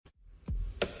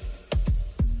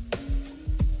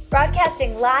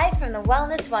Broadcasting live from the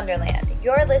Wellness Wonderland,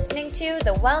 you're listening to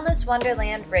the Wellness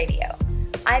Wonderland Radio.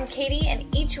 I'm Katie, and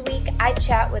each week I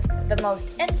chat with the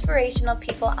most inspirational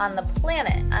people on the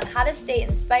planet on how to stay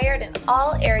inspired in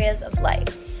all areas of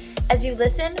life. As you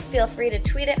listen, feel free to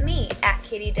tweet at me at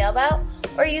Katie Dalebout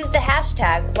or use the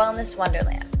hashtag Wellness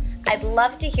Wonderland. I'd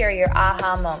love to hear your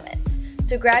aha moments.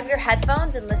 So grab your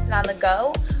headphones and listen on the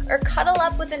go, or cuddle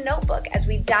up with a notebook as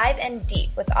we dive in deep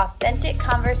with authentic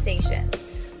conversations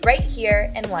right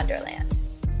here in Wonderland.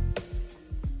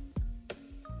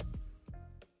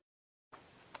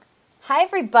 Hi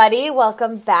everybody,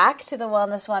 welcome back to the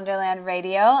Wellness Wonderland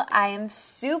Radio. I am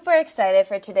super excited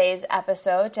for today's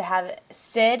episode to have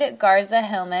Sid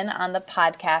Garza-Hillman on the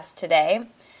podcast today.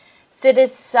 Sid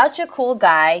is such a cool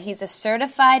guy. He's a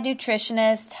certified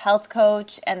nutritionist, health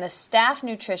coach, and the staff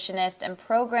nutritionist and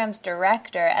programs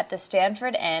director at the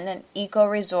Stanford Inn, an eco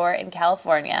resort in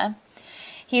California.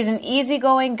 He's an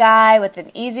easygoing guy with an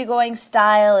easygoing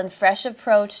style and fresh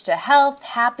approach to health,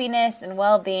 happiness, and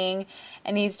well-being,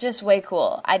 and he's just way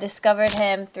cool. I discovered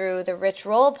him through the Rich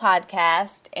Roll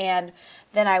podcast, and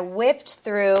then I whipped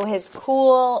through his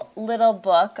cool little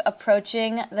book,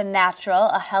 Approaching the Natural,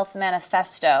 a Health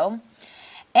Manifesto.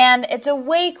 And it's a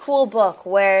way cool book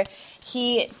where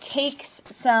he takes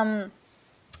some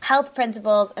health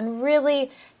principles and really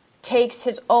takes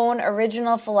his own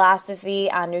original philosophy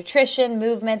on nutrition,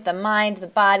 movement, the mind, the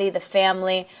body, the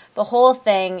family, the whole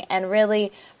thing, and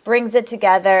really brings it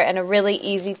together in a really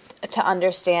easy to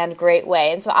understand, great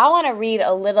way. And so I want to read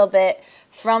a little bit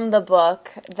from the book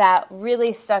that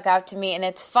really stuck out to me. And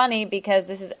it's funny because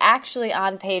this is actually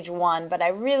on page 1, but I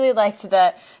really liked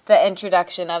the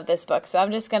introduction of this book. So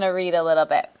I'm just going to read a little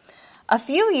bit. A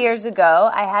few years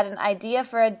ago, I had an idea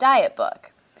for a diet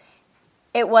book.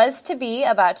 It was to be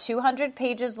about 200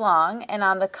 pages long, and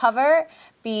on the cover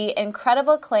be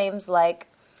incredible claims like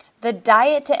the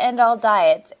diet to end all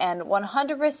diets and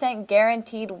 100%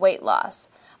 guaranteed weight loss.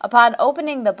 Upon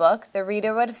opening the book, the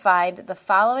reader would find the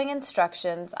following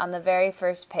instructions on the very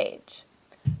first page.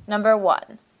 Number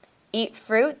 1, eat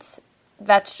fruits,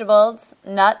 vegetables,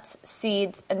 nuts,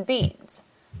 seeds, and beans.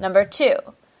 Number 2,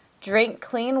 drink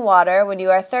clean water when you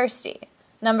are thirsty.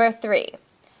 Number 3,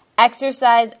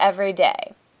 exercise every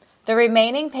day. The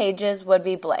remaining pages would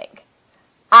be blank.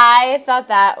 I thought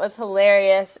that was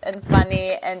hilarious and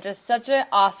funny and just such an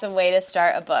awesome way to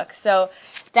start a book. So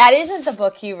that isn't the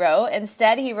book he wrote.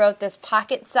 Instead, he wrote this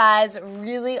pocket-sized,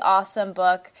 really awesome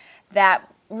book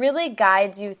that really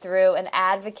guides you through and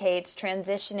advocates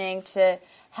transitioning to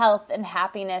health and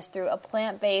happiness through a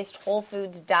plant-based, whole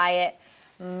foods diet,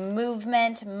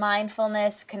 movement,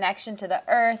 mindfulness, connection to the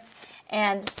earth,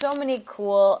 and so many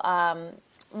cool,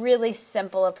 really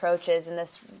simple approaches in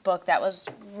this book that was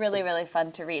really, really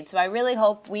fun to read. So I really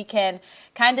hope we can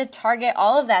kind of target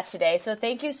all of that today. So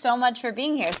thank you so much for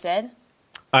being here, Sid.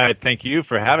 Thank you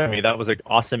for having me. That was an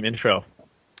awesome intro.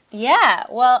 Yeah,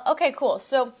 well, okay, cool.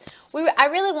 So I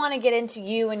really want to get into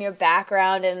you and your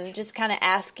background and just kind of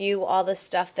ask you all the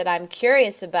stuff that I'm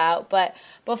curious about. But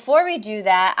before we do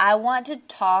that, I want to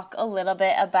talk a little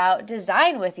bit about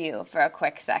design with you for a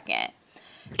quick second.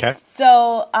 Okay.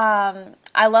 So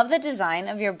I love the design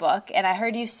of your book, and I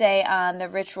heard you say on the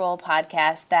Rich Roll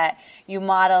podcast that you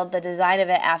modeled the design of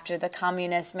it after the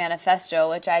Communist Manifesto,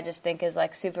 which I just think is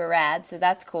like super rad, so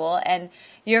that's cool. And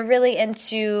you're really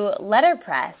into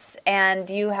letterpress, and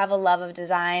you have a love of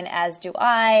design, as do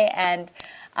I, and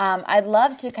I'd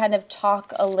love to kind of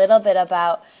talk a little bit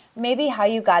about maybe how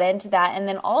you got into that, and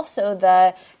then also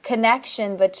the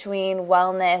connection between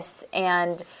wellness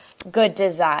and good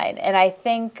design. And I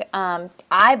think,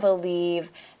 I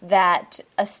believe that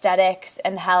aesthetics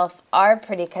and health are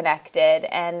pretty connected,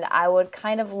 and I would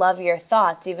kind of love your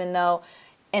thoughts, even though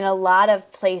in a lot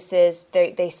of places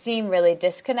they seem really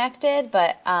disconnected,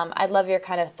 but I'd love your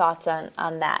kind of thoughts on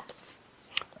that.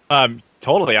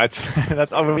 Totally.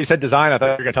 That's when you said design, I thought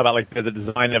you were going to talk about like the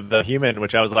design of the human,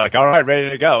 which I was like, all right,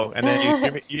 ready to go. And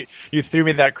then you threw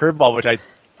me that curveball, which I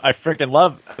freaking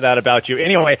love that about you.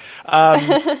 Anyway,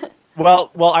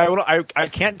 well, I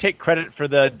can't take credit for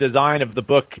the design of the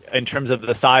book in terms of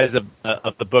the size of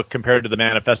the book compared to the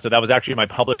manifesto. That was actually my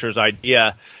publisher's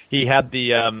idea. He had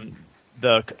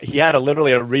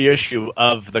literally a reissue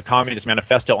of the Communist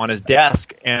Manifesto on his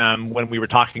desk, and when we were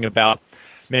talking about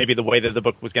maybe the way that the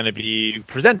book was going to be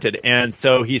presented. And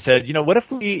so he said, what if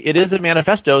it is a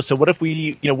manifesto, so what if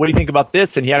we, what do you think about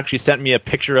this? And he actually sent me a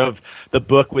picture of the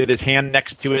book with his hand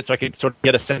next to it so I could sort of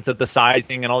get a sense of the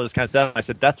sizing and all this kind of stuff. And I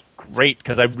said, that's great,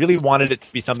 because I really wanted it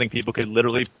to be something people could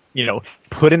literally,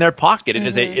 put in their pocket.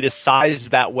 It is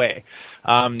sized that way.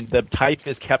 The type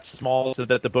is kept small so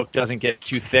that the book doesn't get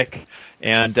too thick,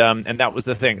 and that was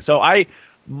the thing. So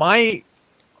my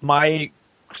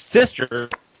sister,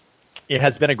 it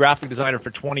has been a graphic designer for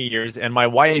 20 years, and my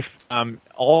wife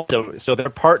also. So they're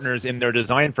partners in their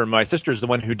design firm. My sister's the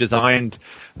one who designed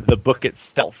the book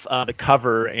itself, the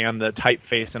cover and the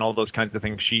typeface and all those kinds of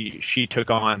things. She took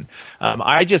on.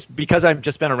 Because I've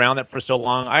just been around it for so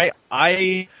long.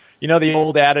 I the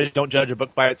old adage, don't judge a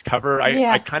book by its cover.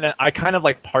 I kind of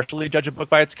like partially judge a book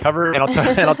by its cover, and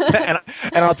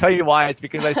I'll tell you why. It's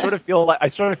because I sort of feel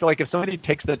like if somebody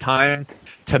takes the time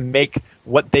to make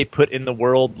what they put in the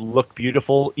world look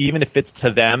beautiful, even if it's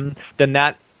to them, then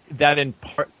that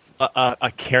imparts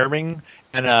a caring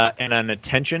and an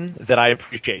attention that I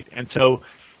appreciate. And so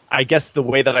I guess the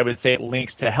way that I would say it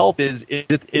links to health is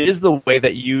it is the way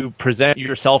that you present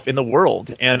yourself in the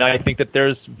world. And I think that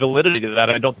there's validity to that.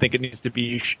 I don't think it needs to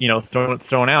be,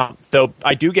 thrown out. So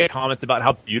I do get comments about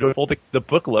how beautiful the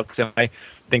book looks. And I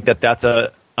think that that's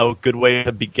a good way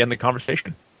to begin the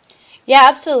conversation. Yeah,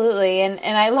 absolutely.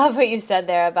 And I love what you said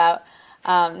there about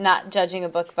not judging a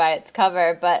book by its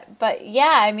cover. But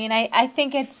yeah, I mean, I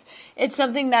think it's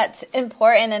something that's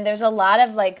important. And there's a lot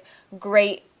of like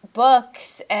great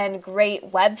books and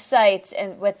great websites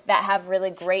and that have really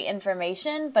great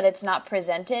information, but it's not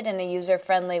presented in a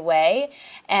user-friendly way,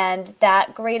 and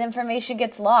that great information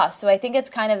gets lost. So I think it's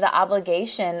kind of the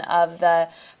obligation of the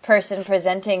person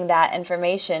presenting that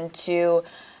information to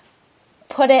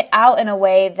put it out in a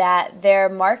way that they're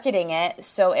marketing it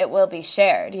so it will be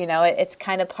shared. It's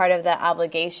kind of part of the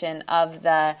obligation of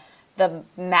the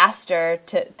master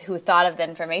who thought of the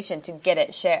information to get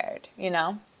it shared,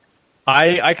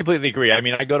 I completely agree. I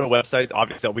mean, I go to websites,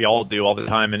 obviously, that we all do all the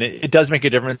time, and it does make a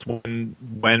difference when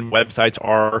websites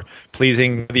are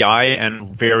pleasing to the eye and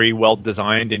very well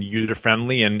designed and user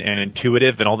friendly and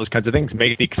intuitive and all those kinds of things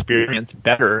make the experience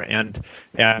better, and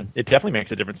it definitely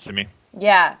makes a difference to me.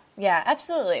 Yeah,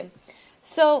 absolutely.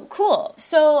 So cool.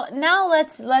 So now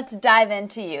let's dive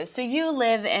into you. So you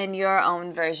live in your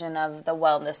own version of the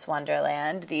wellness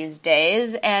wonderland these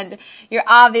days, and you're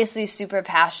obviously super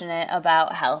passionate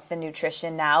about health and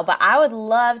nutrition now, but I would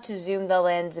love to zoom the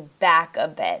lens back a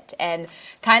bit and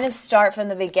kind of start from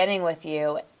the beginning with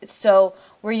you. So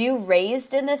were you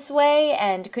raised in this way,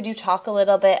 and could you talk a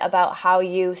little bit about how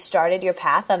you started your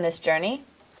path on this journey?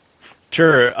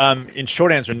 Sure. In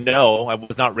short answer, no, I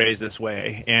was not raised this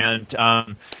way, and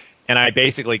I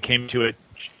basically came to it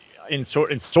in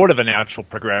sort of a natural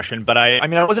progression. But I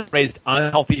wasn't raised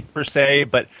unhealthy per se,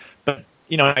 but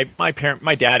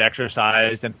my dad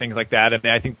exercised and things like that, and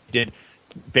I think did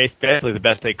basically the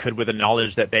best they could with the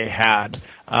knowledge that they had.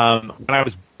 When I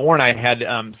was born, I had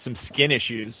some skin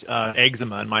issues,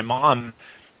 eczema, and my mom,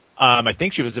 I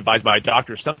think she was advised by a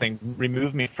doctor or something,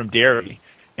 removed me from dairy.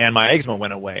 And my eczema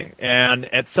went away. And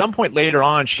at some point later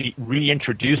on, she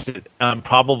reintroduced it,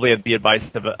 probably at the advice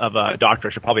of a doctor.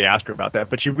 I should probably ask her about that.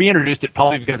 But she reintroduced it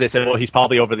probably because they said, well, he's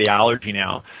probably over the allergy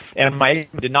now. And my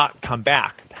eczema did not come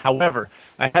back. However,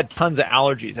 I had tons of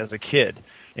allergies as a kid.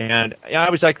 And I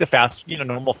was like the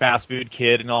normal fast food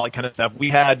kid and all that kind of stuff. We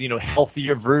had,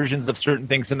 healthier versions of certain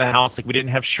things in the house. Like we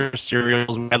didn't have sugar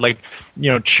cereals. We had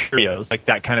Cheerios, like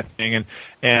that kind of thing.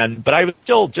 But I was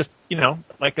still just,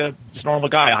 like a just normal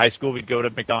guy. At high school, we'd go to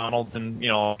McDonald's and,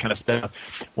 all kind of stuff.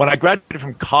 When I graduated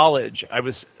from college, I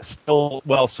was still,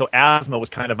 so asthma was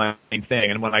kind of my main thing.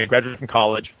 And when I graduated from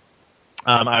college,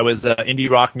 I was an indie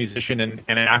rock musician and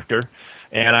an actor.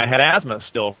 And I had asthma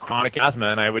still, chronic asthma,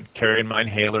 and I would carry my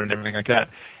inhaler and everything like that.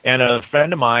 And a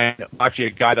friend of mine, actually a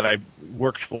guy that I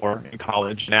worked for in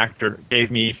college, an actor, gave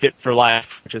me Fit for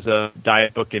Life, which is a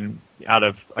diet book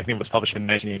I think it was published in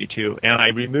 1982. And I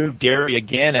removed dairy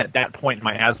again at that point, and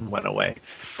my asthma went away.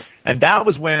 And that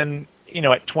was when,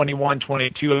 at 21,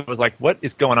 22, I was like, what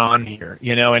is going on here?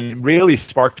 And really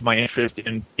sparked my interest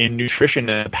in nutrition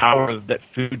and the power that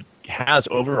food has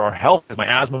over our health. My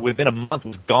asthma within a month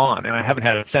was gone, and I haven't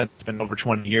had it since. It's been over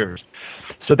 20 years.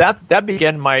 So that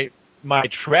began my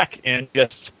trek, and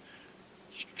just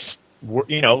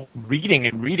reading,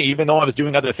 even though I was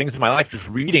doing other things in my life, just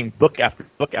reading book after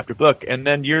book after book. And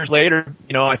then years later,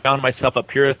 I found myself up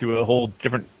here through a whole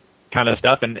different kind of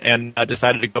stuff, and I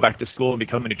decided to go back to school and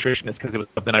become a nutritionist because it was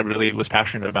something I really was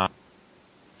passionate about.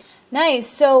 Nice.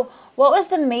 So what was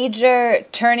the major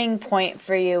turning point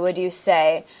for you, would you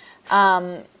say?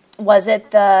 Was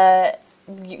it the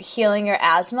healing your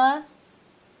asthma?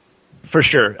 For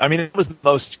sure. I mean, it was the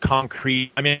most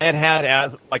concrete. I mean, I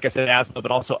had like I said, asthma,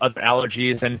 but also other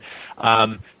allergies, and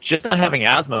just not having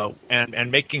asthma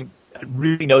and making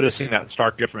really noticing that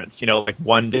stark difference, like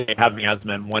one day having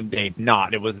asthma and one day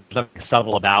not. It was something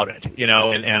subtle about it, and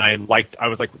I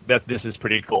was like, this is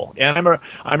pretty cool. And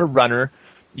I'm a runner,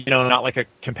 not like a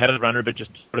competitive runner, but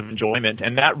just sort of enjoyment.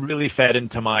 And that really fed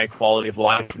into my quality of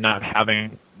life, not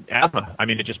having asthma. I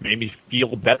mean, it just made me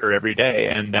feel better every day.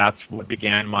 And that's what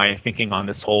began my thinking on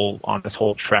this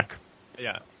whole trek.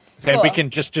 Yeah. And cool. we can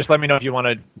just let me know if you want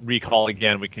to recall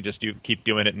again. We can just keep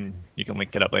doing it, and you can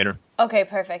link it up later. Okay,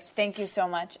 perfect. Thank you so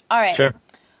much. All right. Sure.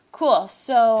 Cool.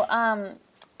 So, all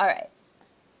right.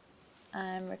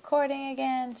 I'm recording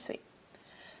again. Sweet.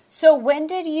 So when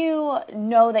did you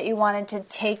know that you wanted to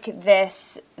take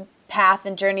this path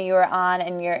and journey you were on,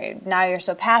 and now you're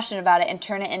so passionate about it, and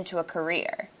turn it into a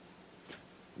career?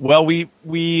 Well,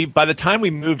 we by the time we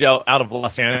moved out of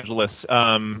Los Angeles, it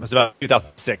was about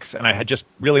 2006, and I had just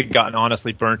really gotten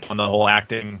honestly burnt on the whole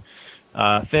acting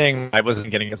thing. I wasn't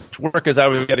getting as much work as I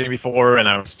was getting before, and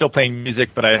I was still playing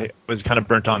music, but I was kind of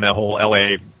burnt on that whole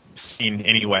LA scene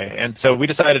anyway. And so we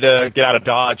decided to get out of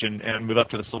Dodge and move up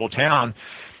to this little town.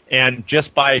 And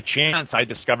just by chance, I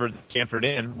discovered Stanford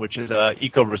Inn, which is an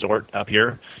eco resort up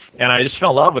here, and I just fell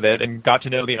in love with it and got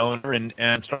to know the owner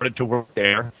and started to work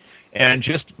there. And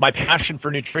just my passion for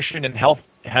nutrition and health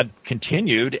had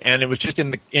continued, and it was just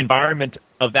in the environment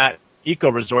of that eco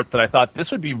resort that I thought this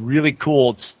would be really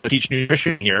cool to teach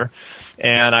nutrition here.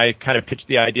 And I kind of pitched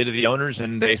the idea to the owners,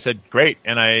 and they said, great.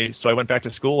 And so I went back to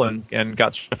school and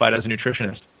got certified as a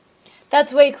nutritionist.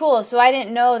 That's way cool. So I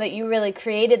didn't know that you really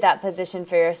created that position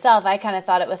for yourself. I kind of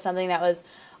thought it was something that was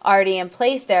already in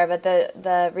place there, but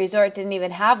the resort didn't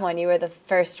even have one. You were the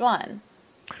first one.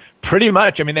 Pretty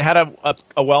much. I mean, they had a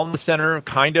wellness center,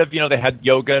 kind of. They had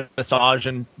yoga, massage,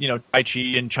 and Tai Chi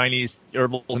and Chinese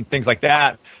herbal and things like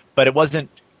that. But it wasn't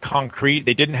concrete.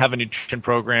 They didn't have a nutrition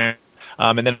program.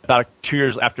 And then about 2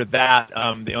 years after that,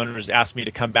 the owners asked me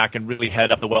to come back and really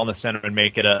head up the wellness center and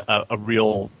make it a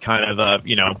real kind of a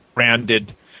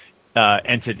branded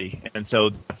entity. And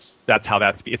so that's how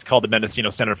it's called the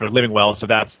Mendocino Center for Living Well. So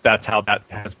that's how that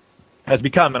has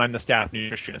become. And I'm the staff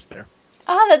nutritionist there.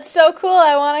 Oh, that's so cool.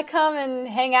 I want to come and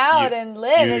hang out and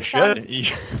live. It should.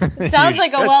 Sounds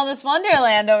like a wellness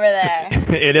wonderland over there.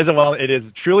 It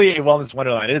is truly a wellness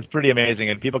wonderland. It is pretty amazing,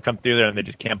 and people come through there and they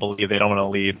just can't believe they don't want to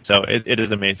leave. So it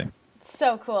is amazing.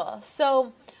 So cool.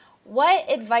 So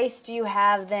what advice do you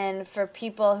have then for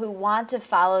people who want to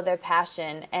follow their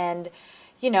passion and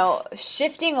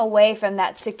shifting away from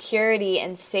that security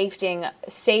and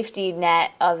safety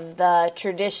net of the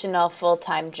traditional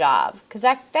full-time job? Because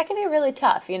that can be really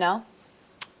tough,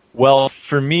 Well,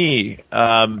 for me,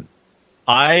 when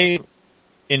I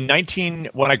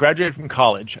graduated from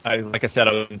college, like I said,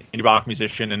 I was an indie rock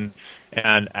musician,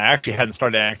 and I actually hadn't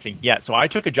started acting yet. So I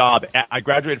took a job. I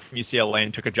graduated from UCLA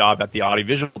and took a job at the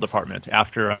audiovisual department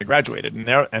after I graduated,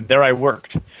 and there I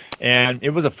worked. And it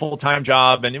was a full-time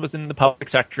job, and it was in the public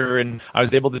sector, and I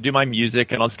was able to do my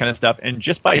music and all this kind of stuff. And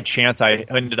just by chance, I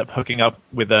ended up hooking up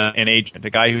with an agent, a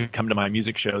guy who'd come to my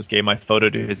music shows, gave my photo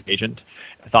to his agent.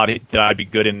 I thought that I'd be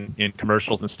good in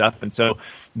commercials and stuff. And so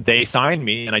they signed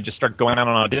me, and I just started going out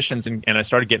on auditions, and I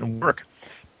started getting work.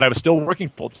 But I was still working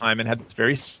full-time and had this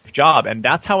very safe job. And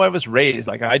that's how I was raised.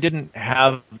 Like,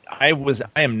 was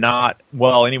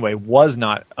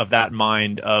not of that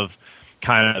mind of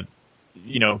kind of,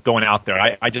 going out there.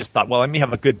 I just thought, well, let me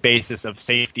have a good basis of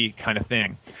safety kind of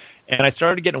thing. And I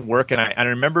started getting work, and I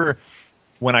remember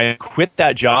when I quit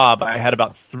that job, I had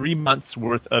about 3 months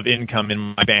worth of income in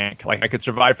my bank. Like, I could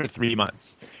survive for 3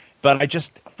 months. But I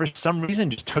just, for some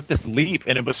reason, just took this leap,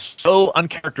 and it was so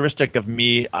uncharacteristic of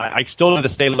me. I still to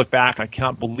this day look back, I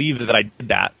cannot believe that I did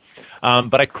that.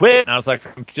 But I quit, and I was like,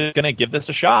 I'm just going to give this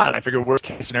a shot. I figured worst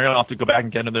case scenario, I'll have to go back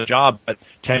and get another job. But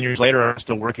 10 years later, I'm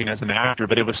still working as an actor.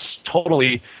 But it was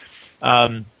totally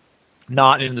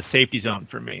not in the safety zone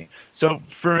for me. So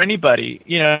for anybody,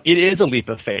 it is a leap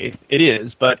of faith. It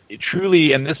is. But it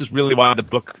truly, and this is really why the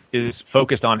book is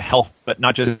focused on health, but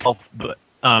not just health,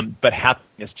 but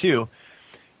happiness too,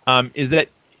 is that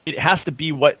it has to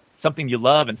be something you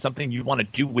love and something you want to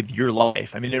do with your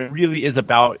life. I mean, it really is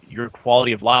about your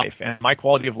quality of life. And my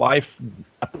quality of life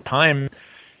at the time,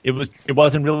 it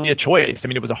wasn't really a choice. I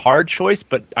mean, it was a hard choice,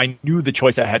 but I knew the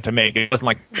choice I had to make. It wasn't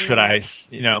like, should I,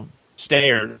 stay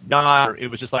or not? It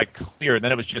was just like clear. And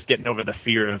then it was just getting over the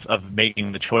fear of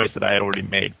making the choice that I had already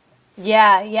made.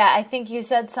 Yeah. I think you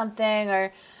said something,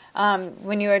 or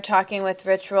when you were talking with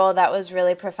Rich Roll, that was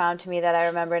really profound to me, that I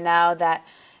remember now, that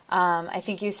I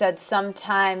think you said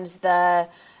sometimes the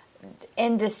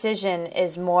indecision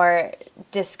is more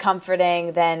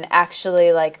discomforting than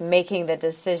actually like making the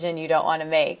decision you don't want to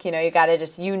make. You know, you got to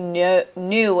just,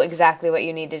 knew exactly what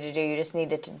you needed to do. You just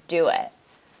needed to do it.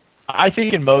 I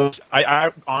think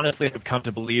I honestly have come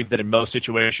to believe that in most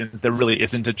situations, there really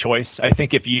isn't a choice. I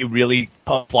think if you really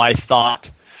apply thought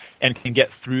and can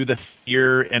get through the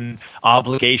fear and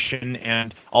obligation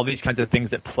and all these kinds of things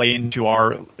that play into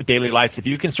our daily lives, if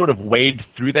you can sort of wade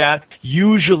through that,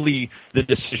 usually the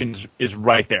decision is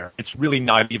right there. It's really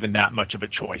not even that much of a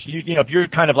choice. You know, if you're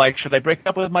kind of like, should I break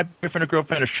up with my boyfriend or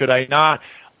girlfriend or should I not?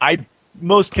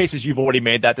 Most cases you've already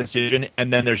made that decision,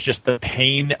 and then there's just the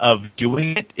pain of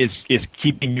doing it is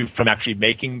keeping you from actually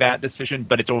making that decision,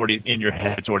 but it's already in your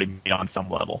head. It's already made on some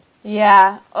level.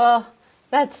 Yeah. Oh,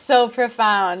 that's so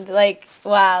profound. Like,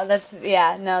 wow. That's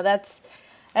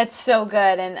so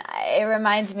good. And it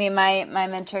reminds me, my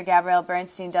mentor, Gabrielle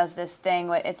Bernstein, does this thing.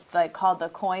 It's like called the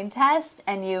coin test,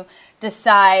 and you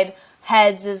decide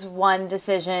heads is one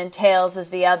decision, tails is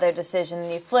the other decision,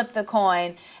 and you flip the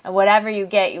coin, and whatever you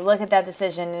get, you look at that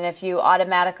decision, and if you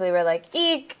automatically were like,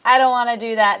 eek, I don't want to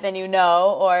do that, then you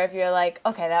know, or if you're like,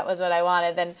 okay, that was what I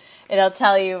wanted, then it'll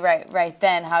tell you right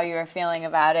then how you were feeling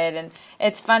about it. And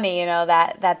it's funny, you know,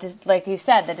 that like you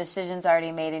said, the decision's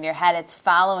already made in your head. It's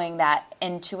following that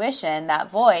intuition,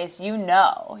 that voice, you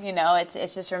know,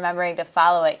 it's just remembering to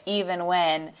follow it even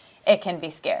when it can be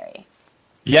scary.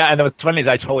 Yeah, and what's funny is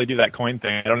I totally do that coin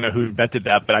thing. I don't know who invented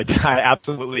that, but I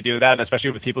absolutely do that, especially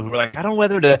with people who are like, I don't know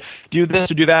whether to do this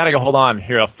or do that. I go, hold on,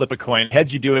 here, I'll flip a coin.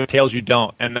 Heads you do it, tails you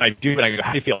don't. And then I do it, and I go,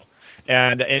 how do you feel?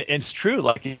 And it's true,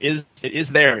 like it is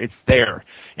there, it's there.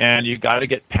 And you got to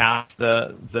get past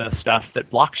the stuff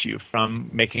that blocks you from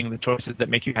making the choices that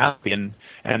make you happy. And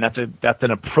that's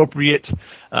an appropriate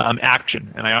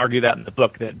action. And I argue that in the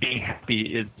book, that being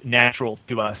happy is natural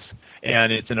to us.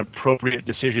 And it's an appropriate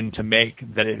decision to make.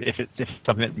 That if it's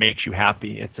something that makes you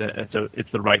happy, it's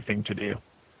the right thing to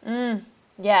do.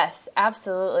 Yes,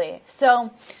 absolutely.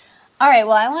 So, all right.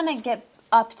 Well, I want to get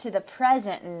up to the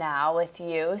present now with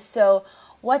you. So,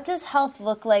 what does health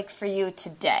look like for you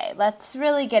today? Let's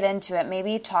really get into it.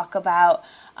 Maybe talk about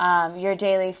your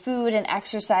daily food and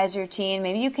exercise routine.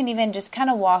 Maybe you can even just kind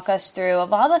of walk us through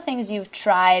of all the things you've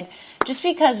tried, just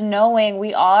because knowing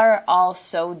we are all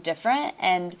so different,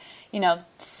 and you know,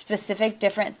 specific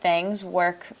different things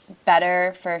work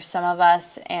better for some of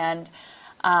us, and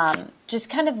just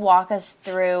kind of walk us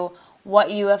through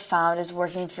what you have found is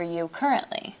working for you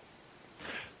currently.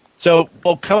 So,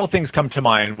 well, a couple of things come to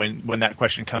mind when that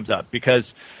question comes up,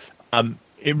 because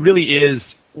it really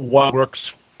is what works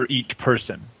for each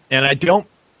person. And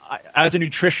as a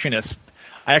nutritionist,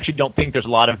 I actually don't think there's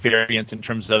a lot of variance in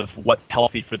terms of what's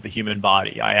healthy for the human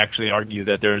body. I actually argue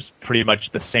that there's pretty much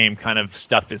the same kind of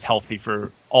stuff is healthy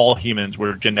for all humans.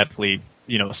 We're genetically,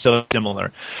 so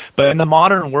similar. But in the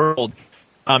modern world,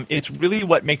 it's really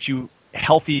what makes you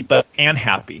healthy and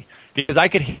happy. Because I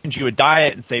could hand you a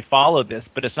diet and say, follow this,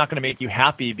 but it's not going to make you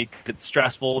happy because it's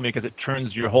stressful, because it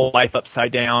turns your whole life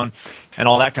upside down and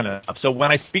all that kind of stuff. So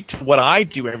when I speak to what I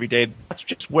do every day, that's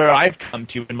just where I've come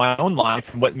to in my own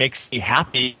life and what makes me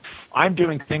happy. I'm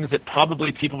doing things that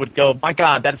probably people would go, my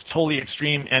God, that's totally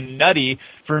extreme and nutty.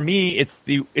 For me,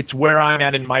 it's where I'm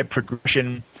at in my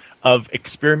progression of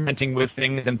experimenting with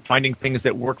things and finding things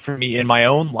that work for me in my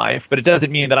own life. But it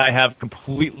doesn't mean that I have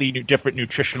completely different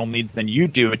nutritional needs than you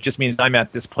do. It just means I'm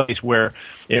at this place where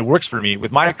it works for me.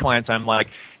 With my clients, I'm like,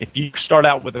 if you start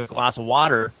out with a glass of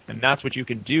water and that's what you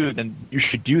can do, then you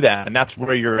should do that. And that's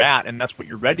where you're at and that's what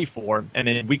you're ready for. And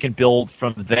then we can build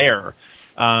from there.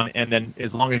 And then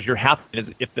as long as you're happy,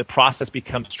 if the process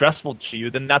becomes stressful to you,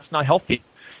 then that's not healthy.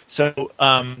 So,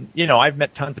 I've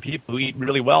met tons of people who eat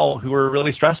really well who are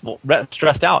really stressed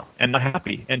out and not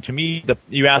happy. And to me,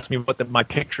 you asked me what my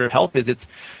picture of health is. It's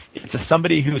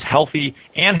somebody who's healthy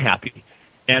and happy,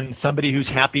 and somebody who's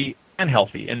happy and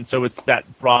healthy. And so it's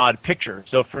that broad picture.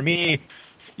 So for me,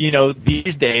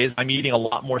 these days I'm eating a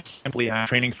lot more simply. I'm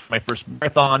training for my first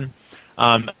marathon.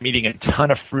 I'm eating a ton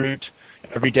of fruit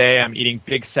every day. I'm eating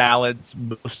big salads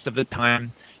most of the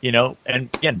time. And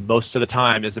again, most of the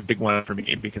time is a big one for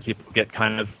me, because people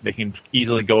they can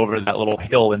easily go over that little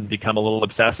hill and become a little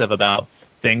obsessive about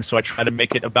things. So I try to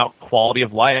make it about quality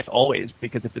of life always,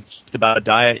 because if it's just about a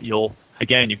diet, you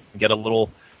can get a little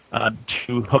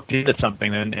too hooked into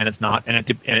something and it's not, and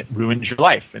it ruins your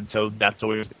life. And so that's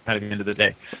always kind of the end of the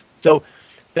day. So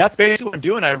that's basically what I'm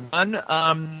doing. I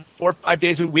run 4 or 5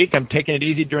 days a week. I'm taking it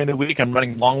easy during the week. I'm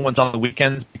running long ones on the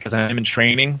weekends because I'm in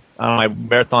training. My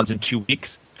marathon's in 2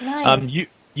 weeks. Nice.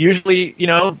 Usually,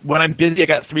 when I'm busy, I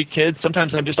got 3 kids.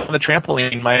 Sometimes I'm just on the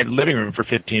trampoline in my living room for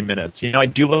 15 minutes. I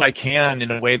do what I can in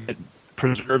a way that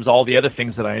preserves all the other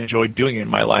things that I enjoy doing in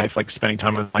my life, like spending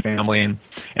time with my family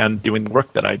and doing the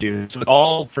work that I do. So it's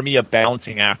all for me a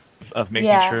balancing act of making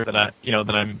sure that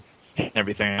that I'm hitting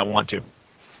everything I want to.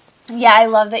 Yeah, I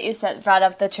love that you brought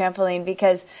up the trampoline,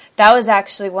 because that was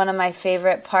actually one of my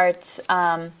favorite parts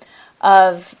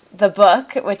of the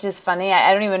book, which is funny.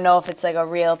 I don't even know if it's like a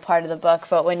real part of the book,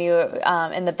 but when you,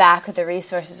 in the back of the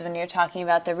resources, when you're talking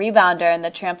about the rebounder and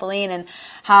the trampoline, and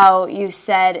how you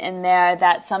said in there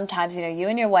that sometimes, you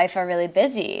and your wife are really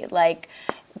busy, like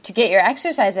to get your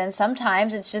exercise in,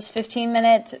 sometimes it's just 15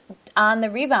 minutes on the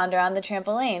rebounder, on the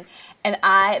trampoline. And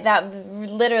that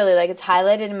literally, like, it's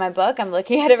highlighted in my book. I'm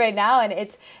looking at it right now, and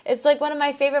it's like one of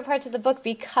my favorite parts of the book,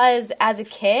 because as a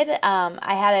kid,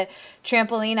 I had a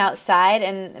trampoline outside,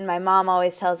 and my mom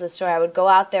always tells the story. I would go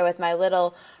out there with my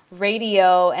little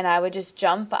radio, and I would just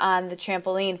jump on the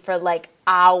trampoline for like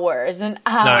hours and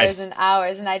hours and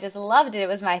hours, and I just loved it. It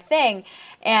was my thing.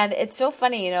 And it's so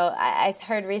funny, I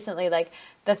heard recently, like,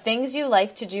 the things you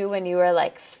like to do when you were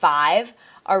like 5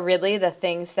 are really the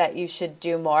things that you should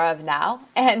do more of now.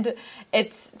 And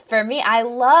it's, for me, I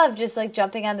love just like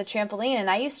jumping on the trampoline, and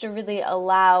I used to really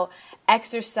allow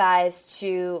exercise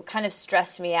to kind of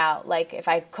stress me out. Like if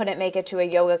I couldn't make it to a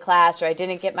yoga class, or I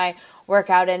didn't get my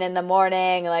workout in the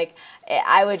morning, like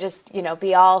I would just,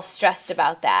 be all stressed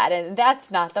about that. And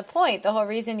that's not the point. The whole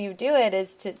reason you do it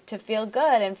is to feel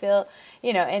good and feel,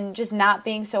 and just not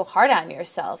being so hard on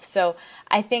yourself. So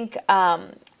I think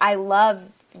I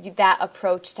love that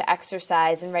approach to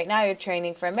exercise. And right now you're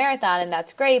training for a marathon, and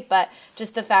that's great. But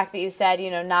just the fact that you said,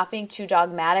 not being too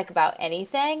dogmatic about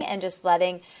anything and just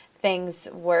letting things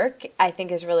work, I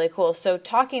think is really cool. So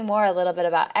talking more a little bit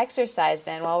about exercise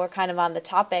then, while we're kind of on the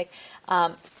topic,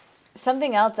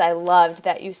 something else I loved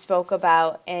that you spoke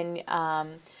about in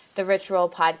the Rich Roll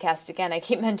podcast, again, I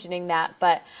keep mentioning that,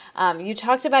 but you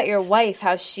talked about your wife,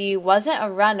 how she wasn't a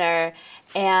runner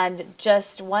and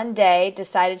just one day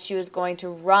decided she was going to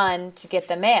run to get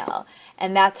the mail.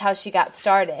 And that's how she got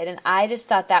started. And I just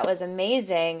thought that was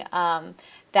amazing,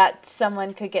 that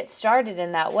someone could get started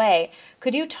in that way.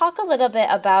 Could you talk a little bit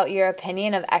about your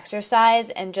opinion of exercise,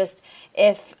 and just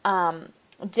if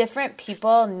different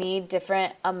people need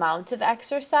different amounts of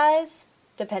exercise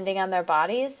depending on their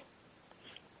bodies?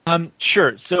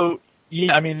 Sure. So,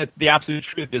 yeah, I mean, the absolute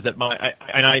truth is that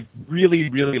I really,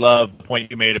 really love the point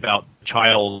you made about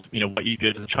child, what you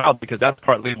did as a child, because that's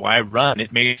partly why I run.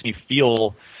 It makes me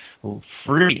feel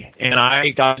free. And I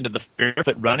got into the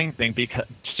barefoot running thing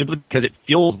simply because it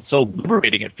feels so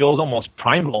liberating. It feels almost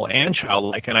primal and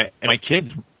childlike. And my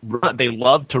kids run. They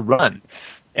love to run.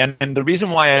 And the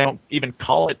reason why I don't even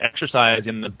call it exercise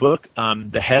in the book,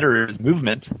 the header is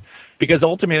movement, because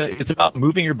ultimately it's about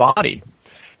moving your body.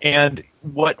 And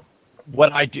what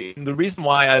I do, the reason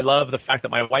why I love the fact that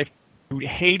my wife, who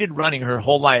hated running her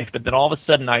whole life, but then all of a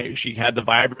sudden she had the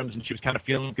Vibrams and she was kind of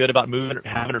feeling good about moving,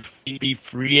 having her feet be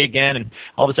free again, and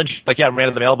all of a sudden she's like, yeah, I ran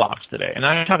to the mailbox today. And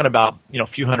I'm talking about, a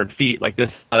few hundred feet, like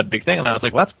this is not a big thing. And I was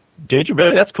like, well, did you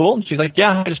really? That's cool. And she's like,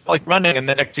 yeah, I just like running. And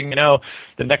the next thing you know,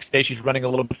 the next day she's running a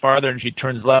little bit farther, and she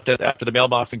turns left after the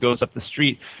mailbox and goes up the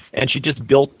street. And she just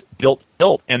built.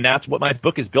 And that's what my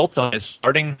book is built on, is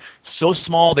starting so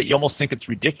small that you almost think it's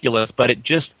ridiculous, but it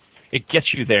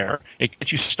gets you there. It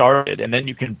gets you started, and then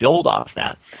you can build off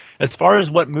that. As far as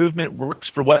what movement works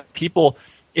for what people,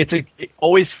 it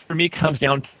always, for me, comes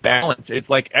down to balance. It's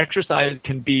like exercise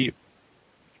can be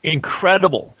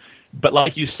incredible, but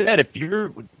like you said, if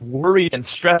you're worried and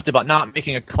stressed about not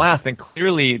making a class, then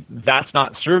clearly that's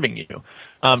not serving you.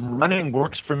 Running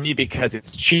works for me because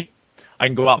it's cheap. I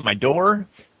can go out my door.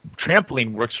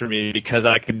 Trampoline works for me because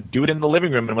I can do it in the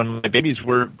living room. And when my babies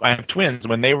I have twins,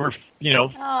 when they were,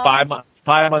 5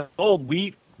 months old,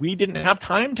 we didn't have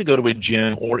time to go to a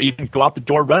gym or even go out the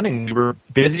door running. We were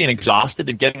busy and exhausted,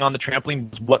 and getting on the trampoline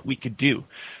was what we could do.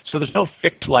 So there's no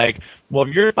fix like, well,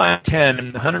 if you're 5'10"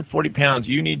 and 140 pounds,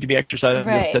 you need to be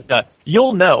exercising right. this.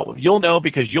 You'll know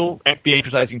because you'll be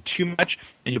exercising too much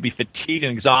and you'll be fatigued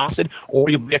and exhausted, or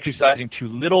you'll be exercising too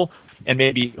little and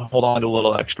maybe hold on to a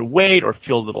little extra weight or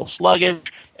feel a little sluggish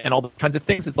and all those kinds of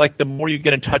things. It's like the more you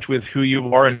get in touch with who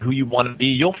you are and who you want to be,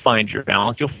 you'll find your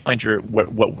balance. You'll find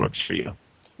what works for you.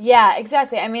 Yeah,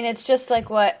 exactly. I mean, it's just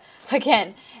like what,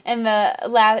 again, in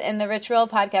the Rich Roll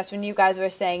podcast, when you guys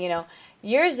were saying,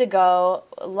 years ago,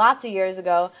 lots of years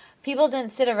ago, people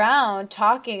didn't sit around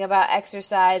talking about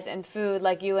exercise and food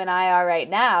like you and I are right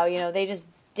now. They just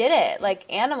did it. Like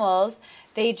animals,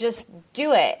 they just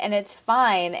do it, and it's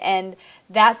fine, and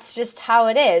that's just how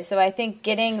it is. So I think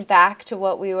getting back to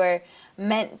what we were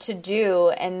meant to do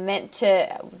and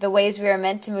the ways we were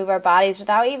meant to move our bodies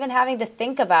without even having to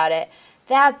think about it,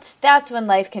 that's when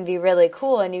life can be really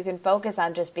cool and you can focus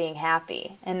on just being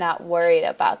happy and not worried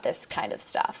about this kind of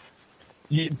stuff.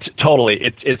 Totally.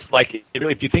 It's like,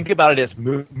 if you think about it as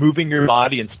moving your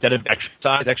body instead of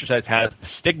exercise. Exercise has the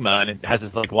stigma, and it has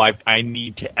this like, well, I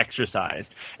need to exercise,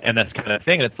 and that's kind of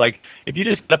thing. And it's like, if you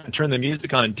just get up and turn the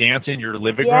music on and dance in your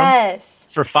living room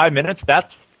for 5 minutes,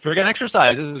 that's friggin'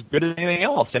 exercise. Is as good as anything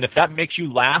else. And if that makes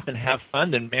you laugh and have fun,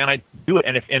 then man, I do it.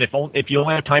 And if you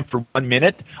only have time for 1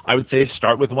 minute, I would say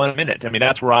start with 1 minute. I mean,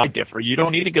 that's where I differ. You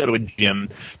don't need to go to a gym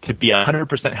to be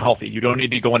 100% healthy. You don't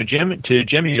need to go on a gym.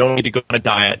 You don't need to go on a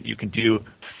diet. You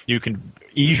can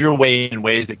ease your way in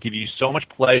ways that give you so much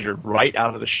pleasure right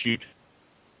out of the chute.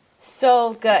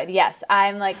 So good. Yes,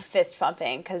 I'm like fist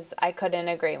pumping because I couldn't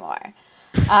agree more.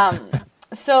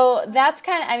 So that's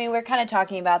we're kind of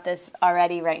talking about this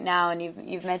already right now, and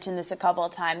you've mentioned this a couple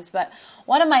of times, but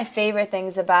one of my favorite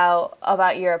things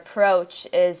about your approach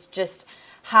is just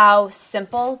how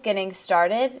simple getting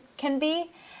started can be.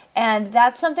 And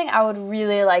that's something I would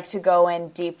really like to go in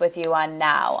deep with you on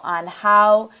now, on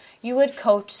how you would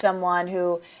coach someone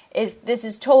who this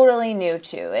is totally new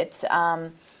to. It's,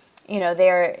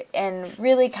 they're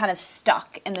really kind of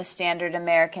stuck in the standard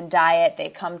American diet. They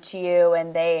come to you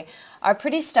and they are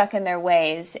pretty stuck in their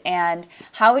ways. And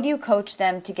how would you coach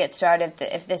them to get started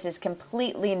if this is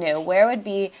completely new? Where would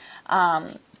be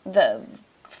the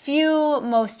few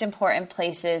most important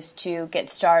places to get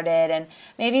started? And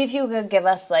maybe if you could give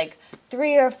us like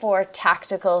 3 or 4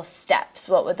 tactical steps,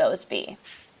 what would those be?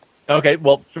 Okay,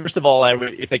 well, first of all,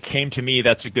 if they came to me,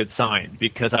 that's a good sign,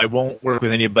 because I won't work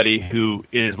with anybody who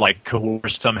is like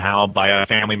coerced somehow by a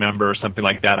family member or something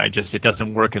like that. It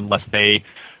doesn't work unless they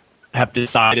have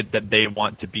decided that they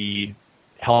want to be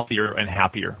healthier and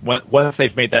happier. Once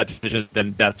they've made that decision,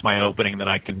 then that's my opening, that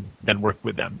I can then work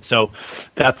with them. So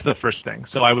that's the first thing.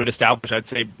 So I would establish, I'd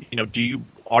say, do you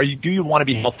want to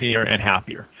be healthier and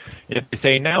happier? If they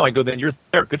say no, I go, then you're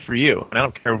there. Good for you. And I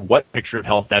don't care what picture of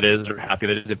health that is or happy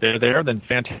that is. If they're there, then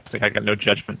fantastic. I got no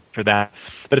judgment for that.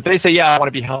 But if they say, yeah, I want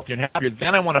to be healthier and happier,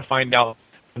 then I want to find out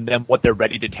from them what they're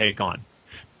ready to take on.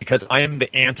 Because I am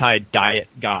the anti-diet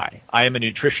guy. I am a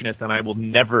nutritionist, and I will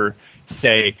never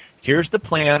say, here's the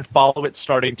plan, follow it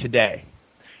starting today.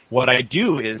 What I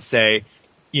do is say,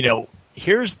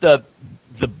 here's the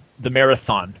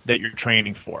marathon that you're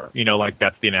training for. Like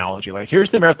that's the analogy. Like, here's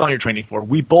the marathon you're training for.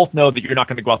 We both know that you're not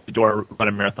going to go out the door and run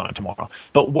a marathon tomorrow.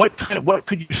 But what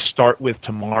could you start with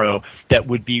tomorrow that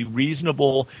would be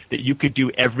reasonable, that you could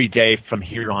do every day from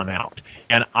here on out?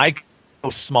 And I go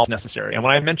small as necessary. And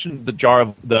when I mentioned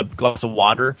the glass of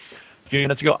water a few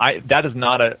minutes ago, I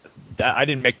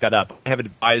didn't make that up. I have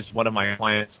advised one of my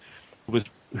clients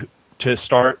to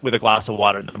start with a glass of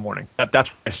water in the morning.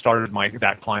 That's where I started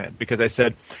that client, because I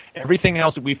said, everything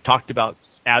else that we've talked about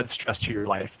adds stress to your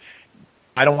life.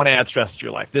 I don't want to add stress to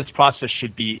your life. This process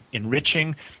should be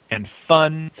enriching and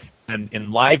fun and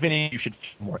enlivening. You should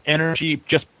feel more energy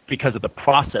just because of the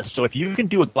process. So if you can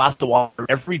do a glass of water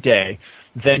every day,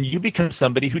 then you become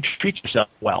somebody who treats yourself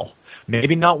well.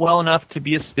 Maybe not well enough to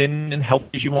be as thin and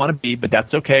healthy as you want to be, but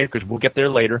that's okay, because we'll get there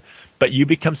later. But you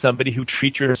become somebody who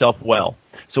treats yourself well.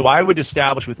 So I would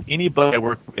establish with anybody I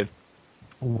work with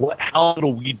how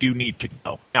little we do need to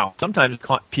go. Now, sometimes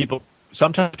people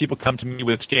come to me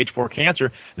with stage 4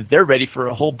 cancer. They're ready for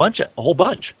a whole bunch, and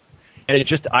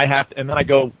and then I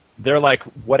go, they're like,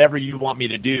 whatever you want me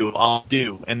to do, I'll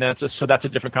do. And that's a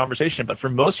different conversation. But for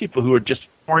most people who are just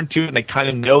foreign to it and they kind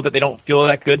of know that they don't feel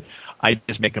that good, I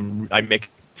make it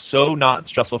so not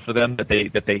stressful for them that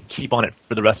they keep on it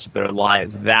for the rest of their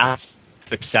lives. That's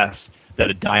success that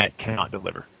a diet cannot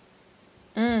deliver.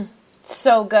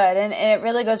 So good. And it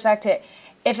really goes back to,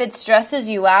 if it stresses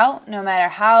you out, no matter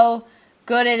how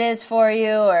good it is for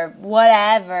you or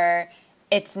whatever,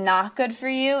 it's not good for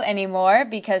you anymore,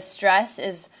 because stress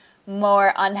is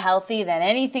more unhealthy than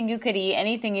anything you could eat,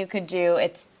 anything you could do.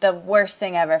 It's the worst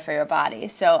thing ever for your body.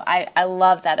 So I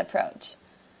love that approach.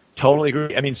 Totally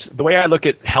agree. I mean, the way I look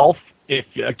at health,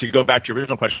 to go back to your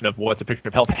original question of what's a picture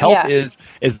of health, is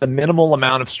the minimal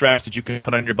amount of stress that you can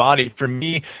put on your body. For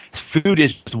me, food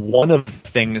is just one of the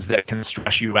things that can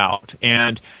stress you out,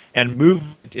 and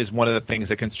movement is one of the things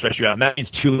that can stress you out. And that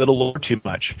means too little or too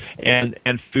much, and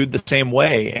food the same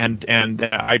way. And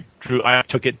I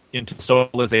took it into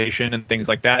socialization and things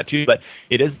like that too. But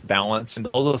it is balance, and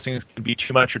all those things can be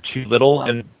too much or too little,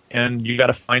 and you got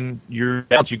to find your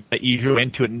balance. You got to ease your way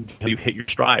into it until you hit your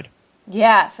stride.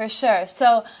 Yeah, for sure.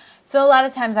 So So a lot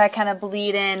of times I kind of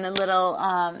bleed in little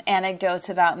anecdotes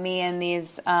about me in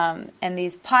these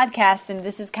podcasts, and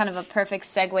this is kind of a perfect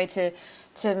segue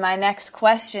to my next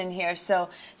question here. So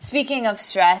speaking of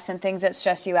stress and things that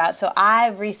stress you out, so I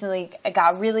recently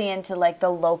got really into like the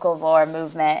locavore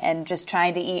movement and just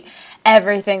trying to eat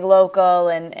everything local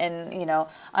and you know,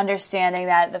 understanding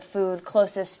that the food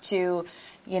closest to,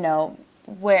 you know,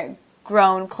 where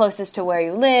grown closest to where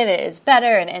you live is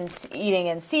better and eating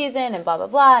in season and blah, blah,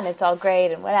 blah, and it's all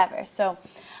great and whatever. So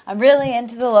I'm really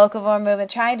into the locavore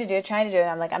movement, trying to do it. And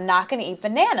I'm like, I'm not going to eat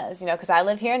bananas, you know, because I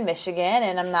live here in Michigan,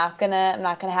 and I'm not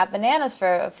gonna have bananas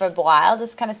for a while,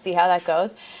 just kind of see how that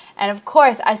goes. And of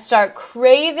course, I start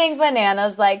craving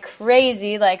bananas like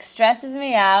crazy, like stresses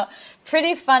me out.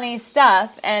 Pretty funny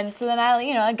stuff. And so then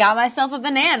I got myself a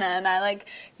banana, and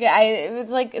it was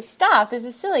like, stop, this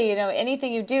is silly. You know,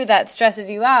 anything you do that stresses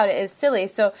you out is silly.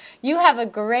 So you have a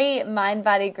great Mind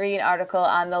Body Green article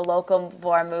on the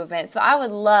locavore movement. So I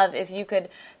would love if you could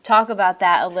talk about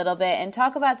that a little bit and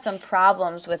talk about some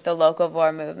problems with the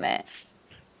locavore movement.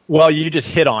 Well, you just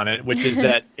hit on it, which is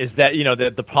that you know,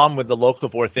 the problem with the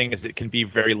locavore thing is it can be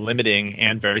very limiting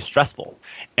and very stressful.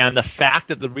 And the fact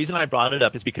that the reason I brought it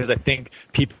up is because I think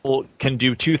people can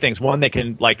do two things. One, they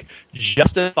can like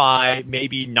justify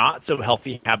maybe not so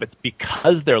healthy habits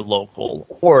because they're local,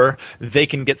 or they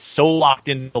can get so locked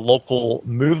into the local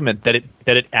movement that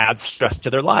it adds stress to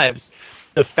their lives.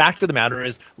 The fact of the matter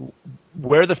is,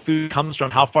 where the food comes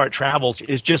from, how far it travels,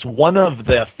 is just one of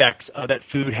the effects that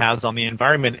food has on the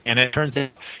environment. And it turns out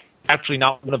it's actually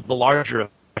not one of the larger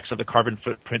effects of the carbon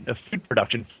footprint of food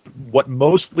production. What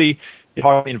mostly is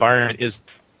part of the environment is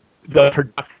the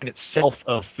production itself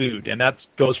of food. And that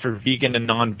goes for vegan and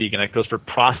non-vegan. It goes for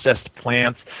processed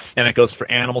plants, and it goes for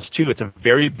animals too. It's a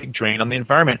very big drain on the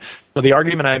environment. So the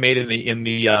argument I made in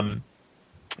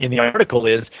the article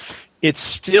is, it's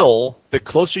still, the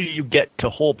closer you get to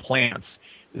whole plants,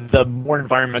 the more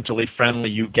environmentally friendly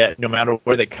you get, no matter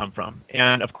where they come from.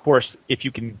 And of course, if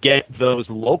you can get those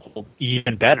local,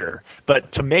 even better.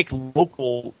 But to make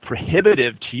local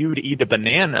prohibitive to you to eat a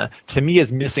banana, to me,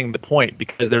 is missing the point,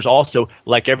 because there's also,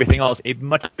 like everything else, a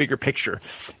much bigger picture.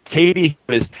 Katie,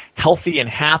 who is healthy and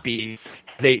happy,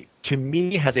 to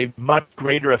me, has a much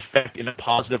greater effect in a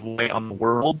positive way on the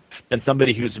world than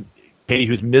somebody who's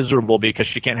miserable because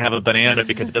she can't have a banana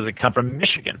because it doesn't come from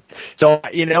Michigan. So,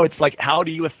 you know, it's like, how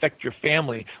do you affect your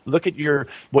family? Look at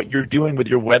what you're doing with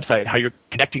your website, how you're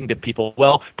connecting to people.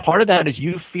 Well, part of that is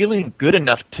you feeling good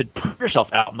enough to put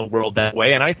yourself out in the world that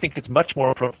way. And I think it's much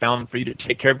more profound for you to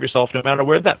take care of yourself no matter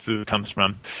where that food comes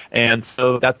from. And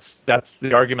so that's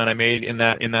the argument I made in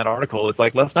that article. It's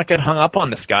like, let's not get hung up on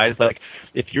this, guys. Like,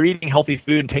 if you're eating healthy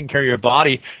food and taking care of your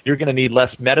body, you're going to need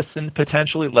less medicine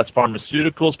potentially, less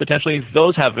pharmaceuticals potentially.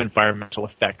 Those have environmental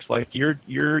effects. Like, you're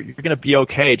going to be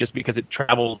okay just because it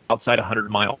traveled outside 100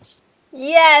 miles.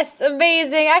 Yes,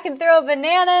 amazing. I can throw a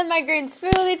banana in my green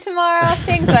smoothie tomorrow.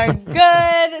 Things are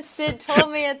good. Sid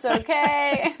told me it's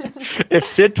okay. If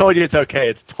Sid told you it's okay,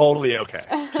 it's totally okay.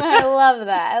 I love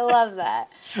that.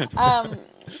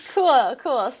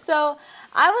 Cool. So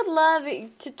I would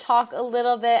love to talk a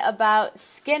little bit about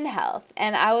skin health.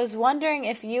 And I was wondering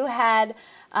if you had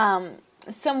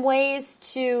some ways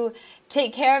to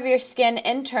take care of your skin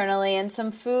internally, and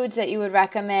some foods that you would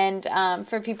recommend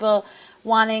for people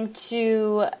wanting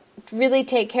to really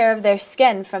take care of their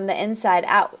skin from the inside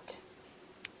out.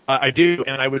 I do,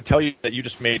 and I would tell you that you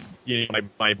just made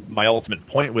my ultimate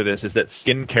point with this, is that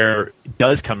skincare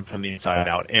does come from the inside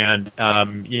out. And,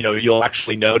 you'll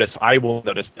actually notice, I will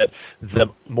notice, that the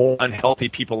more unhealthy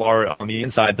people are on the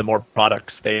inside, the more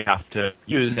products they have to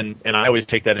use. And I always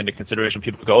take that into consideration.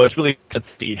 People go, it's really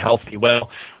expensive to eat healthy. Well,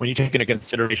 when you take into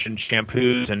consideration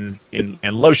shampoos and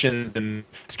lotions and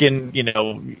skin,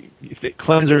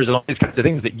 cleansers and all these kinds of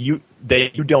things that you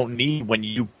don't need when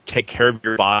you take care of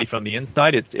your body from the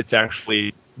inside, it's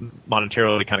actually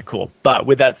monetarily kind of cool. But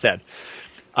with that said,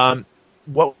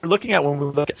 what we're looking at when we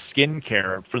look at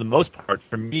skincare, for the most part,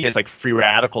 for me, it's like free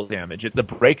radical damage. It's the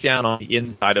breakdown on the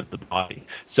inside of the body.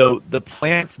 So the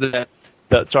foods that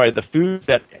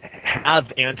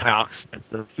have antioxidants,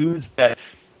 the foods that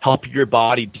help your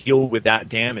body deal with that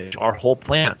damage, are whole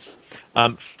plants.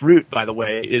 Fruit, by the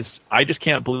way, I just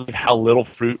can't believe how little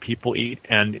fruit people eat,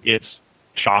 and it's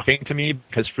shocking to me,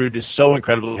 because fruit is so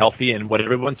incredibly healthy, and what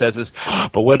everyone says is,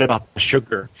 but what about the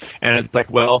sugar? And it's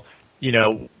like, well,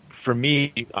 for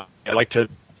me, I like to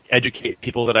educate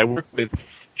people that I work with.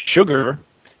 Sugar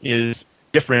is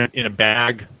different in a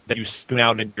bag that you spoon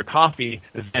out into your coffee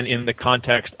than in the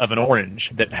context of an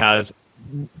orange that has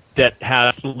that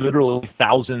has literally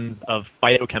thousands of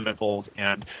phytochemicals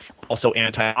and also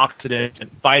antioxidants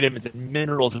and vitamins and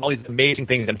minerals and all these amazing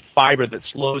things, and fiber that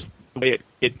slows the way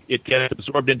it gets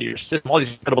absorbed into your system, all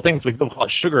these incredible things. We call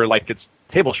it sugar like it's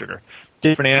table sugar,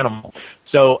 different animal.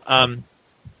 So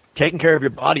taking care of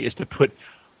your body is to put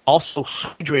also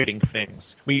hydrating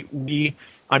things.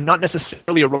 I'm not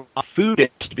necessarily a raw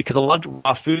foodist, because a lot of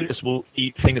raw foodists will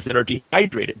eat things that are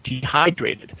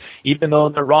dehydrated. Even though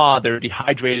they're raw, they're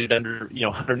dehydrated under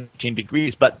 115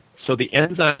 degrees. But so the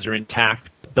enzymes are intact,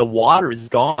 the water is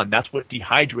gone. That's what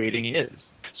dehydrating is.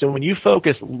 So when you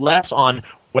focus less on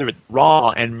whether it's raw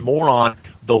and more on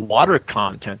the water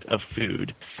content of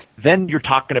food, then you're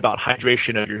talking about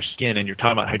hydration of your skin, and you're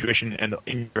talking about hydration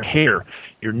in your hair,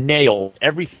 your nails,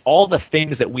 all the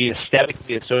things that we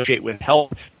aesthetically associate with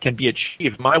health can be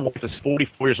achieved. My wife is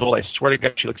 44 years old. I swear to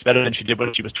God, she looks better than she did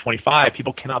when she was 25.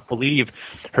 People cannot believe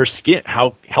her skin,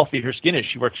 how healthy her skin is.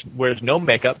 She wears no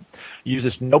makeup,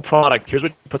 uses no product. Here's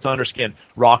what she puts on her skin: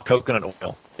 raw coconut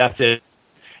oil. That's it.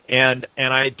 And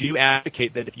I do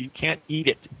advocate that if you can't eat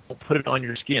it, don't put it on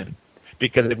your skin.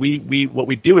 Because if what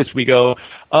we do is we go,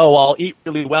 oh, I'll eat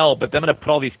really well, but then I'm going to put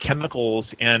all these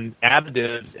chemicals and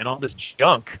additives and all this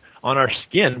junk on our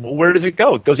skin. Well, where does it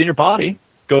go? It goes in your body,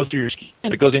 it goes through your skin,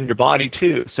 it goes in your body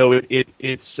too. So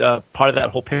it's part of that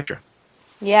whole picture.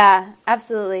 Yeah,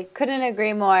 absolutely. Couldn't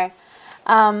agree more.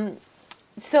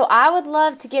 So I would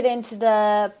love to get into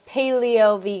the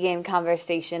paleo vegan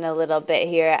conversation a little bit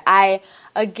here. I,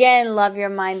 again, love your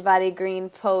Mind Body Green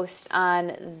post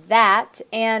on that.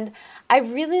 And I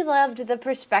really loved the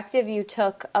perspective you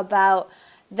took about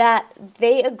that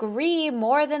they agree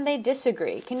more than they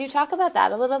disagree. Can you talk about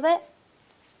that a little bit?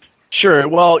 Sure.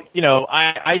 Well,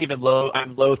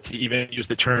 I'm loath to even use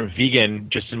the term vegan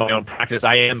just in my own practice.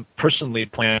 I am personally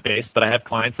plant-based, but I have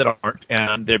clients that aren't,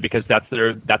 and they're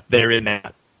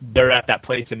at that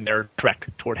place in their trek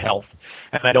toward health.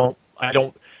 And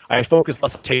I focus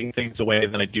less on taking things away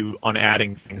than I do on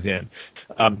adding things in.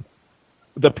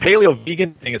 The paleo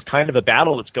vegan thing is kind of a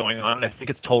battle that's going on, and I think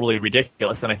it's totally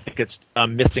ridiculous, and I think it's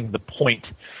missing the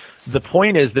point. The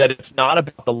point is that it's not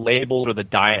about the labels or the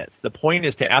diets. The point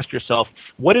is to ask yourself,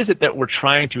 what is it that we're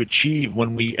trying to achieve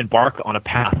when we embark on a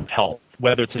path of health,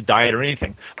 whether it's a diet or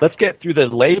anything? Let's get through the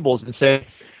labels and say,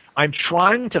 I'm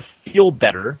trying to feel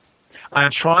better. I'm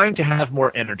trying to have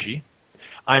more energy.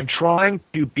 I'm trying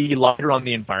to be lighter on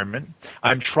the environment.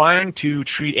 I'm trying to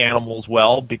treat animals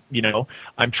well.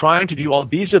 I'm trying to do all.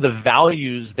 These are the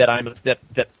values that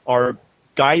are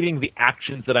guiding the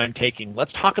actions that I'm taking.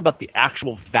 Let's talk about the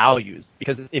actual values,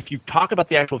 because if you talk about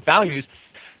the actual values,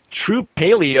 true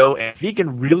paleo and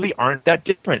vegan really aren't that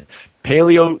different.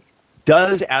 Paleo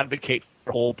does advocate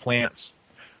for whole plants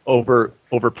over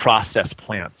processed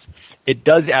plants. It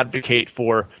does advocate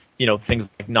for things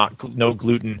like no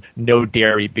gluten, no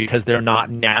dairy, because they're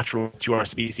not natural to our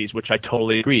species, which I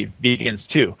totally agree. Vegans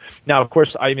too. Now, of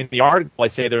course, in the article I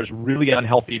say there's really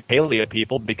unhealthy paleo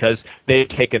people because they've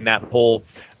taken that whole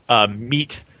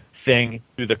meat thing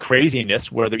through the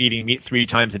craziness where they're eating meat 3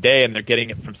 times a day and they're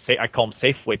getting it from, I call them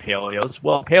Safeway paleos.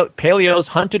 Well, paleos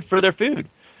hunted for their food.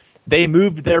 They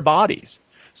moved their bodies.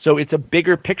 So it's a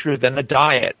bigger picture than a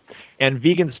diet. And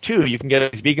vegans too, you can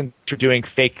get these vegans who are doing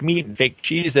fake meat and fake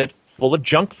cheese that's full of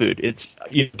junk food.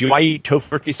 Do I eat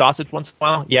Tofurkey sausage once in a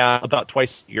while? Yeah, about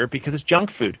twice a year, because it's junk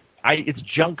food. It's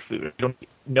junk food.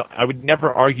 I would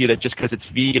never argue that just because it's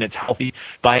vegan, it's healthy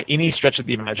by any stretch of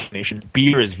the imagination.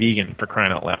 Beer is vegan, for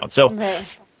crying out loud. So, right.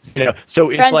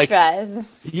 So it's French like,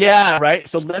 fries. Yeah, right.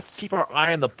 So let's keep our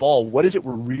eye on the ball. What is it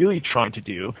we're really trying to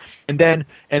do? And then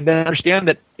understand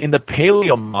that in the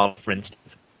paleo model, for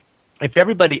instance, if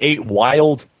everybody ate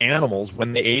wild animals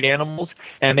when they ate animals,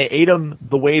 and they ate them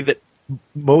the way that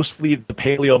mostly the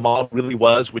paleo model really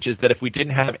was, which is that if we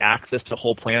didn't have access to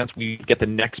whole plants, we'd get the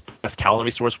next best calorie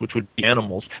source, which would be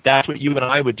animals. That's what you and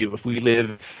I would do if we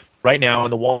live right now in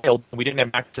the wild and we didn't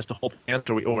have access to whole plants,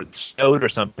 or it snowed or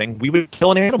something. We would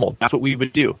kill an animal. That's what we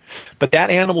would do. But that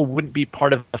animal wouldn't be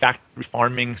part of a factory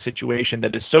farming situation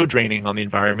that is so draining on the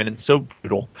environment and so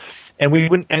brutal.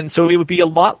 And so it would be a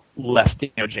lot less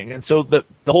damaging. And so the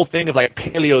whole thing of like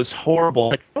paleo is horrible.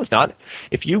 Like, no, it's not.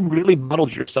 If you really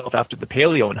modeled yourself after the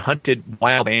paleo and hunted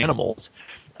wild animals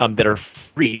that are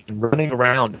free and running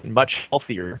around and much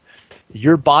healthier,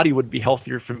 your body would be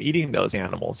healthier from eating those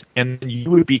animals. And you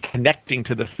would be connecting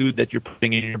to the food that you're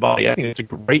putting in your body. I think it's a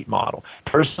great model.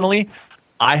 Personally,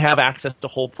 I have access to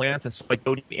whole plants, and so I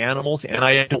go to the animals, and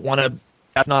I don't want to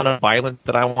That's not a violence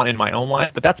that I want in my own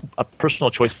life, but that's a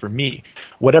personal choice for me.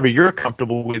 Whatever you're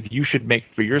comfortable with, you should make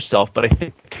for yourself. But I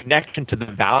think the connection to the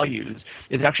values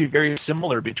is actually very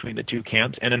similar between the two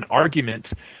camps, and an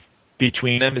argument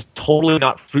between them is totally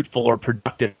not fruitful or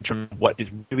productive in terms of what is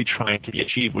really trying to be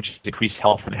achieved, which is increased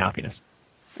health and happiness.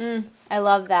 I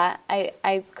love that.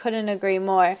 I couldn't agree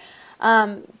more.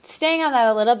 Staying on that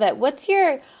a little bit,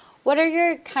 what are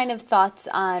your kind of thoughts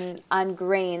on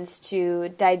grains to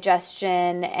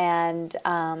digestion and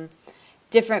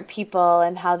different people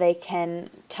and how they can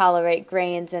tolerate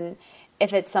grains, and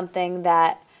if it's something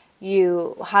that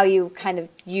how you kind of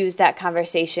use that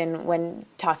conversation when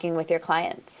talking with your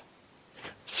clients?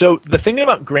 So the thing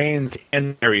about grains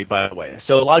and dairy, by the way,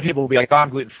 so a lot of people will be like, oh, I'm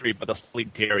gluten-free, but they'll still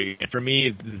eat dairy. And for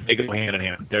me, they go hand in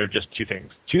hand. They're just two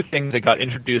things that got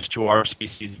introduced to our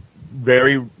species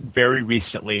very, very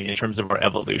recently in terms of our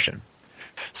evolution.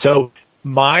 So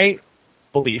my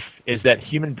belief is that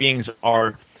human beings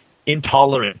are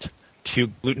intolerant to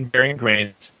gluten-bearing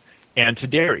grains and to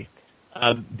dairy.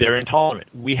 They're intolerant.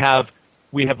 We have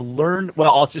learned,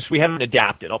 we haven't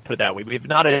adapted. I'll put it that way. We have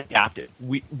not adapted.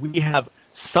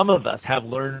 Some of us have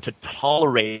learned to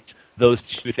tolerate those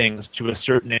two things to a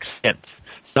certain extent.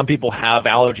 Some people have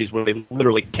allergies where they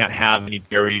literally can't have any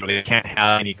dairy or they can't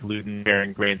have any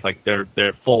gluten-bearing grains, like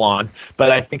they're full on.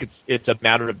 But I think it's a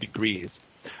matter of degrees.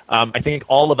 I think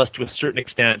all of us, to a certain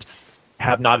extent,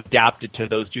 have not adapted to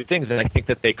those two things, and I think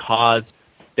that they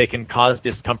can cause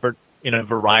discomfort in a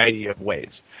variety of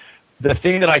ways. The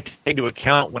thing that I take into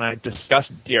account when I discuss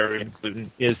dairy and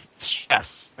gluten is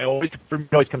stress. It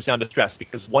always comes down to stress,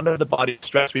 because one of the body's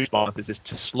stress responses is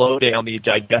to slow down the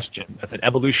digestion. That's an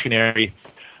evolutionary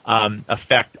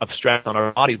effect of stress on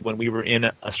our bodies. When we were in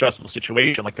a stressful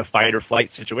situation, like a fight or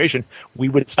flight situation, we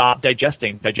would stop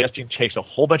digesting. Digesting takes a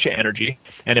whole bunch of energy,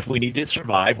 and if we need to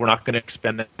survive, we're not going to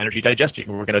expend that energy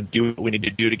digesting. We're going to do what we need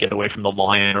to do to get away from the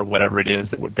lion or whatever it is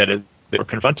that we're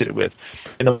confronted with.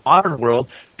 In the modern world,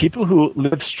 people who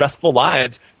live stressful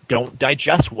lives don't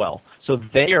digest well. So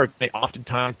they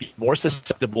oftentimes be more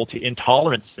susceptible to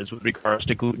intolerances with regards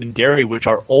to gluten and dairy, which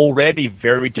are already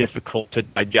very difficult to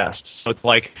digest. So it's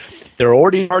like they're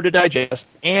already hard to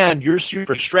digest, and you're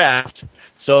super stressed,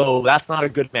 so that's not a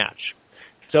good match.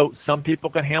 So some people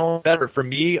can handle it better. For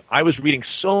me, I was reading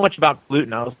so much about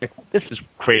gluten. I was like, this is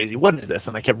crazy. What is this?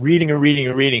 And I kept reading and reading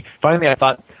and reading. Finally, I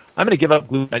thought, I'm going to give up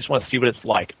gluten. I just want to see what it's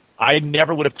like. I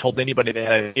never would have told anybody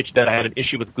that I had an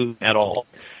issue with gluten at all.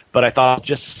 But I thought,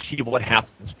 just see what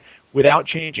happens. Without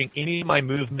changing any of my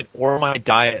movement or my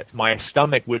diet, my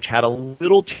stomach, which had a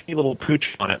little teeny little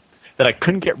pooch on it that I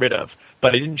couldn't get rid of,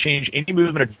 but I didn't change any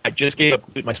movement, or I just gave up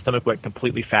gluten, my stomach went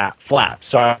completely flat.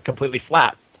 So completely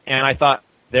flat. And I thought,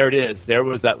 there it is. There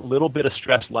was that little bit of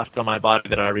stress left on my body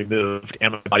that I removed,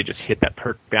 and my body just hit that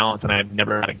perfect balance, and I've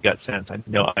never had a gut sense. I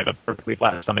know I have a perfectly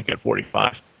flat stomach at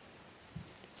 45.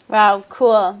 Wow,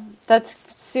 cool. That's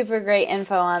super great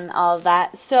info on all of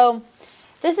that. So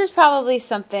this is probably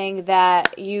something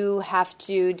that you have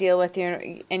to deal with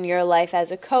in your life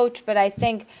as a coach, but I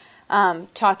think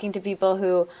talking to people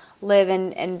who live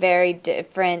in very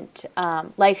different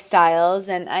lifestyles,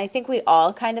 and I think we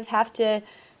all kind of have to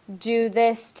do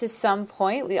this to some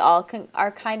point. We all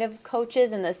are kind of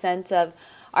coaches in the sense of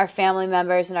our family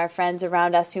members and our friends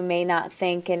around us who may not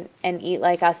think and eat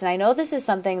like us. And I know this is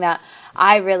something that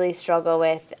I really struggle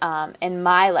with in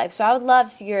my life. So I would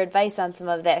love your advice on some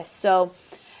of this. So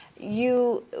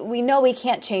we know we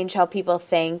can't change how people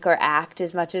think or act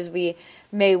as much as we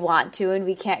may want to, and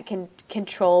we can't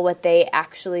control what they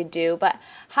actually do. But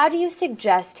how do you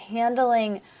suggest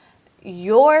handling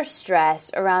your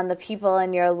stress around the people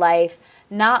in your life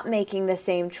not making the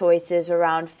same choices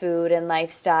around food and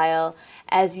lifestyle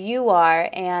as you are,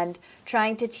 and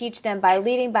trying to teach them by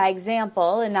leading by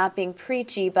example and not being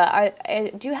preachy? But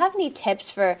do you have any tips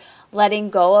for letting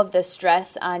go of the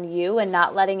stress on you and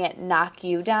not letting it knock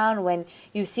you down when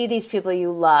you see these people you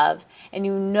love and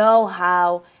you know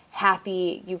how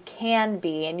happy you can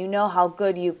be and you know how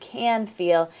good you can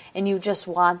feel and you just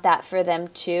want that for them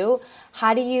too?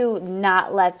 How do you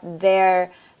not let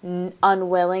their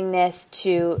unwillingness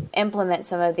to implement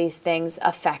some of these things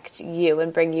affect you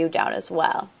and bring you down as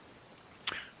well?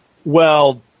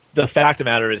 Well, the fact of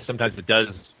the matter is sometimes it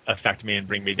does affect me and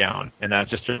bring me down, and that's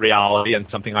just a reality and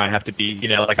something I have to be,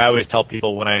 like I always tell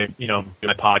people when I, do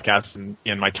my podcasts and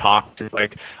in my talks, it's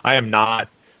like I am not,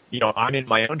 I'm in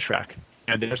my own trek.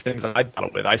 And there's things that I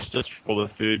battle with. I still struggle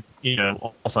with food,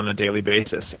 almost on a daily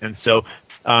basis. And so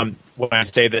when I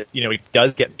say that, it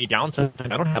does get me down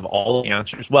sometimes, I don't have all the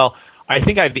answers. Well, I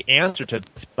think I have the answer to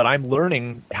this, but I'm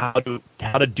learning how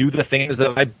to do the things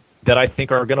that I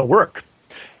think are going to work.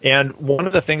 And one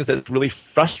of the things that's really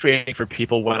frustrating for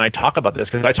people when I talk about this,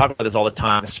 because I talk about this all the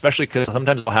time, especially because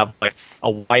sometimes I'll have like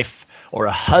a wife or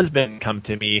a husband come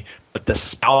to me, but the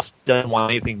spouse doesn't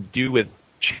want anything to do with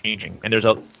changing. And there's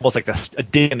almost like a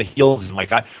dig in the heels, and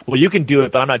like, well, you can do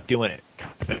it, but I'm not doing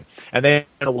it. And then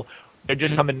they're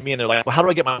just coming to me and they're like, well, how do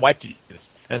I get my wife to do this?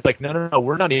 And it's like, no,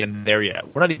 we're not even there yet.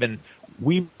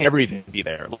 We never even be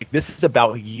there. Like, this is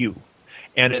about you.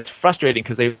 And it's frustrating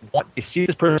because they see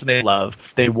this person they love.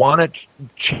 They want to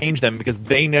change them because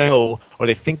they know, or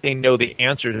they think they know the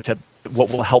answer to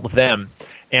what will help them.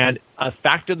 And a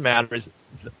fact of the matter is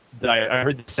that I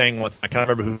heard this saying once, I can't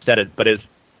remember who said it, but is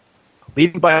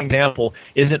leading by example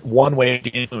isn't one way to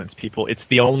influence people. It's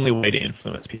the only way to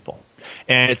influence people.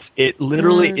 And it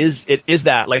literally is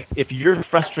that. Like, if you're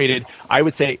frustrated, I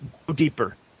would say go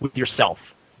deeper with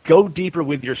yourself. Go deeper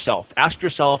with yourself. Ask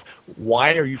yourself,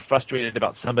 why are you frustrated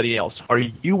about somebody else? Are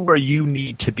you where you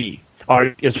need to be?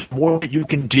 Is there more that you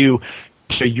can do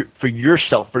for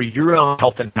yourself, for your own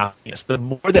health and happiness? The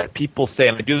more that people say,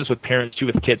 and I do this with parents too,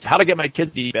 with kids, how to get my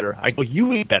kids to eat better? I go,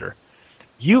 you eat better.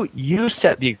 You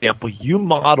set the example. You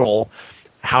model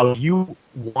how you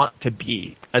want to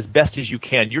be as best as you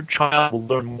can. Your child will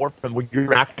learn more from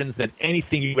your actions than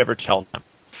anything you ever tell them.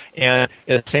 And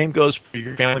the same goes for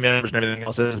your family members and everything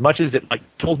else. As much as it like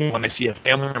kills me when I see a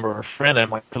family member or a friend, I'm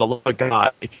like, for the love of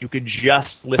God, if you could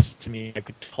just listen to me, I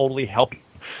could totally help you.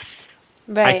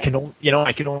 Right.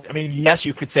 I mean, yes,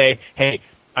 you could say, hey,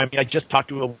 I just talked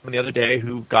to a woman the other day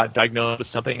who got diagnosed with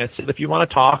something. I said, if you want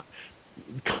to talk,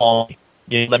 call me.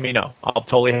 Let me know. I'll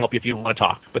totally help you if you want to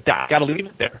talk. But I got to leave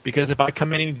it there, because if I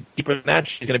come any deeper than that,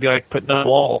 she's going to be like putting up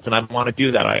walls, and I don't want to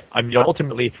do that. I'm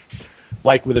ultimately,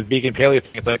 like with a vegan paleo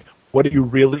thing, it's like, what are you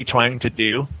really trying to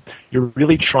do? You're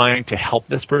really trying to help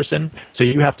this person. So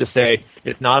you have to say,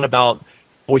 it's not about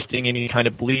foisting any kind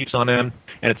of beliefs on them,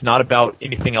 and it's not about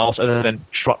anything else other than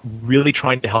really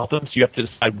trying to help them. So you have to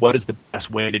decide what is the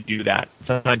best way to do that.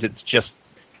 Sometimes it's just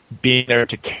being there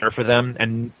to care for them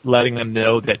and letting them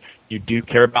know that you do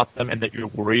care about them and that you're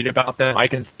worried about them. I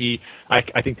think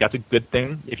that's a good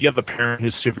thing. If you have a parent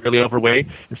who's severely overweight,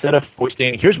 instead of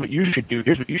foisting, here's what you should do,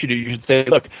 you should say,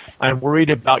 look, I'm worried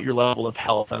about your level of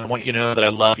health, and I want you to know that I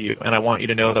love you, and I want you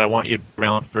to know that I want you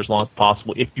around for as long as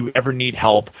possible. If you ever need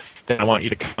help, then I want you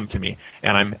to come to me,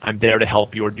 and I'm there to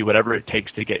help you or do whatever it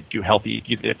takes to get you healthy,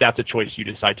 if that's a choice you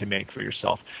decide to make for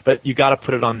yourself. But you got to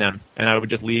put it on them, and I would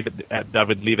just leave it at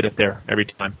there every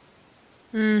time.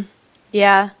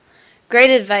 Yeah.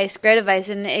 Great advice,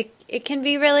 and it can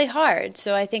be really hard.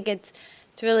 So I think it's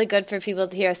really good for people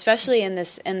to hear, especially in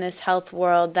this health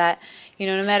world, that,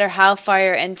 no matter how far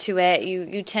you're into it,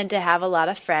 you tend to have a lot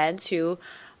of friends who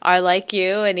are like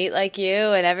you and eat like you,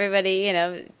 and everybody,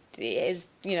 is,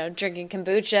 drinking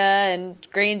kombucha and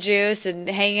green juice and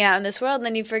hanging out in this world. And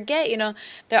then you forget,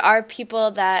 there are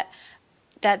people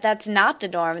that's not the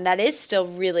norm, and that is still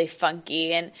really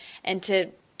funky, and to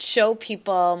show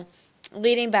people,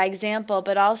 leading by example,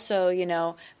 but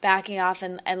also, backing off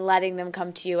and letting them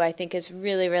come to you, I think is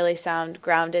really, really sound,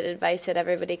 grounded advice that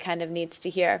everybody kind of needs to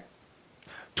hear.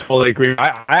 Totally agree.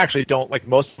 I actually don't, like,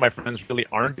 most of my friends really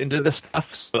aren't into this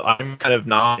stuff, so I'm kind of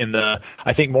not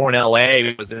I think more in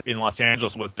LA, was in Los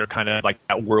Angeles, was there kind of like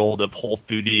that world of Whole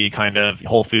Foods kind of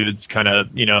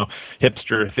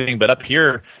hipster thing. But up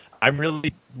here,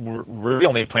 we're really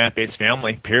only a plant-based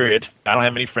family, period. I don't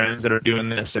have any friends that are doing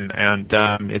this, and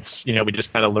it's, we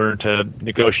just kind of learn to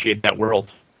negotiate that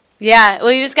world. Yeah,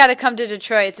 well, you just got to come to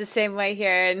Detroit. It's the same way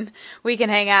here, and we can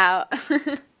hang out.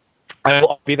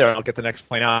 I'll be there. I'll get the next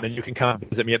plane out, and you can come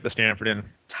visit me at the Stanford Inn.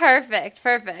 Perfect.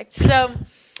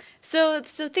 So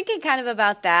thinking kind of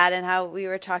about that, and how we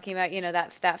were talking about,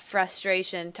 that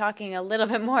frustration, talking a little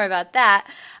bit more about that,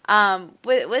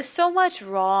 with so much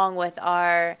wrong with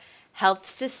our health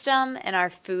system and our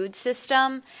food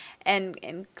system,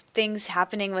 and things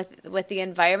happening with the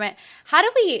environment, how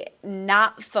do we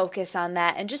not focus on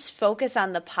that and just focus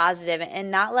on the positive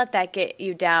and not let that get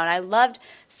you down? I loved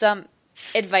some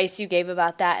advice you gave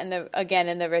about that in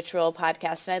the Ritual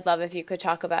podcast, and I'd love if you could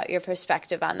talk about your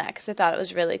perspective on that, because I thought it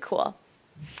was really cool.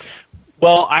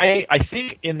 Well, I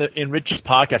think in Rich's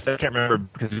podcast, I can't remember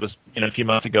because it was a few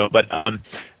months ago, but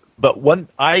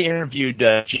I interviewed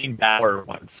Gene Bauer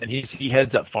once, and he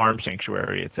heads up Farm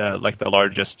Sanctuary. It's like the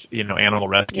largest animal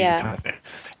rescue kind of thing.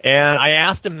 And I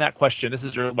asked him that question. This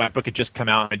is my book had just come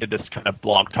out. I did this kind of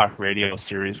blog talk radio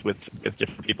series with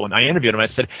different people, and I interviewed him. I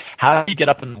said, how do you get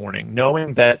up in the morning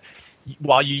knowing that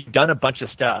while you've done a bunch of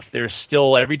stuff, there's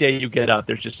still, every day you get up,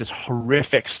 there's just this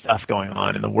horrific stuff going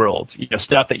on in the world,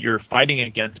 stuff that you're fighting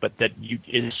against, but that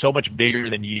is so much bigger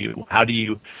than you. How do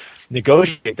you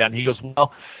negotiate that? And he goes,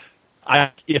 well,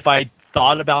 if I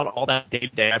thought about all that day to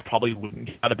day, I probably wouldn't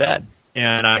get out of bed.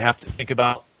 And I have to think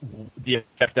about the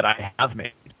effect that I have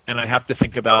made. And I have to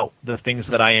think about the things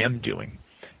that I am doing.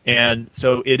 And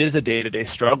so it is a day-to-day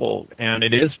struggle, and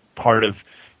it is part of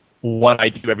what I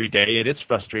do every day. It is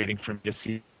frustrating for me to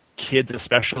see kids,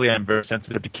 especially. I'm very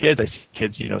sensitive to kids. I see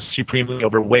kids, supremely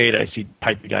overweight. I see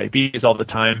type 2 diabetes all the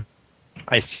time.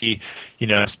 I see,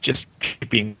 just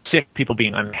being sick, people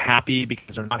being unhappy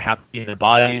because they're not happy in their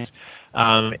bodies.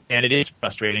 And it is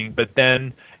frustrating, but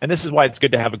then, and this is why it's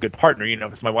good to have a good partner,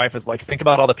 because my wife is like, think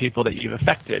about all the people that you've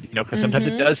affected, because sometimes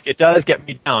it does get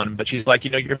me down, but she's like,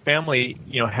 your family,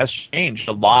 has changed.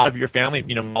 A lot of your family,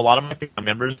 a lot of my family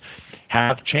members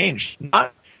have changed,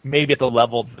 not maybe at the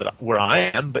level where I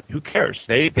am, but who cares?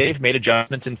 They've made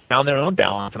adjustments and found their own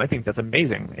balance, and I think that's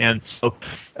amazing. And so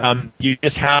you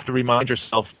just have to remind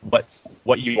yourself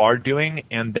what you are doing,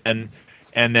 and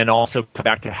then also come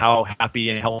back to how happy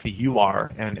and healthy you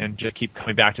are, and just keep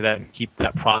coming back to that and keep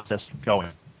that process going.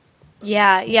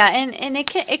 Yeah, and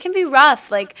it can be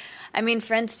rough. Like, I mean,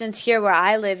 for instance, here where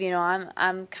I live,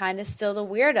 I'm kind of still the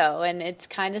weirdo, and it's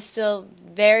kind of still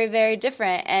very, very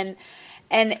different.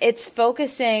 And it's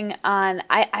focusing on,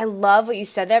 I love what you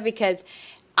said there, because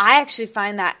I actually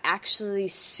find that actually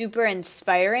super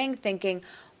inspiring, thinking,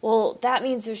 well, that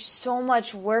means there's so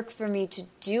much work for me to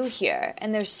do here,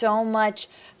 and there's so much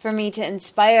for me to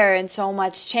inspire and so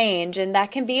much change, and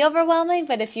that can be overwhelming,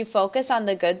 but if you focus on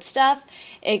the good stuff,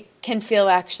 it can feel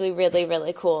actually really,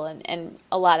 really cool and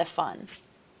a lot of fun.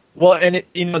 Well, and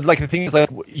like the thing is, like,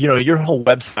 your whole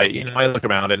website, I look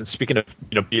around it, and speaking of,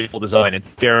 beautiful design,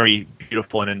 it's very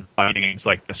beautiful and inviting. It's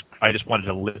like this, I just wanted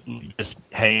to just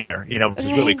hang there, which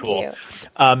is really cool.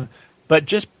 But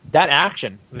just that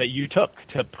action that you took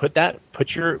to put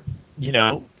your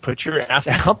ass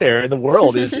out there in the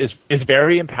world is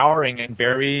very empowering and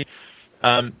very,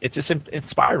 it's just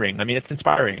inspiring. I mean, it's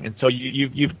inspiring. And so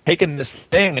you've taken this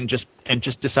thing and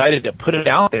just decided to put it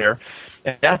out there.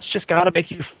 And that's just got to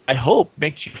make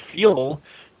you feel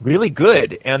really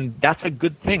good. And that's a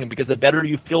good thing, because the better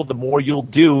you feel, the more you'll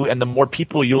do and the more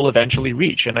people you'll eventually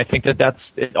reach. And I think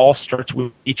it all starts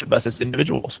with each of us as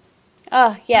individuals.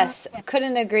 Oh, yes.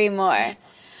 Couldn't agree more.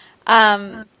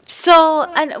 So,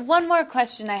 and one more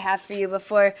question I have for you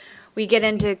before we get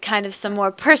into kind of some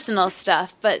more personal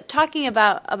stuff, but talking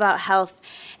about health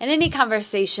and any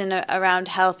conversation around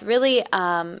health, really,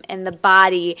 and the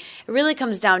body, it really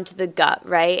comes down to the gut,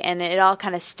 right? And it all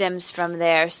kind of stems from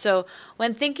there. So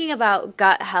when thinking about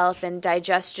gut health and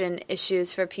digestion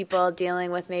issues for people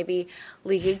dealing with maybe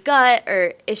leaky gut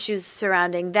or issues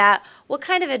surrounding that, what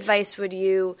kind of advice would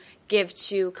you give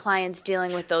to clients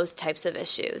dealing with those types of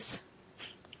issues?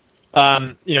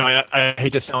 I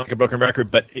hate to sound like a broken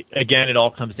record, but again, it all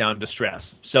comes down to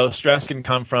stress. So stress can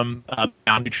come from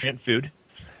non-nutrient food.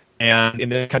 And in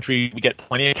this country, we get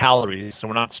plenty of calories, so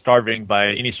we're not starving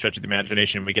by any stretch of the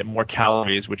imagination. We get more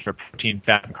calories, which are protein,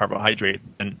 fat, and carbohydrate,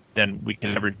 than we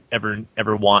can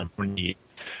ever want or need.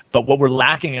 But what we're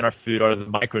lacking in our food are the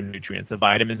micronutrients, the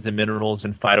vitamins and minerals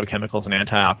and phytochemicals and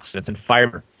antioxidants and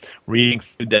fiber. We're eating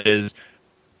food that is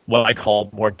what I call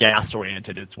more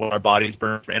gas-oriented. It's what our bodies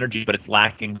burn for energy, but it's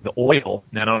lacking the oil.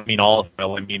 And I don't mean olive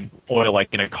oil. I mean oil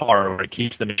like in a car, where it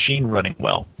keeps the machine running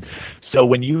well. So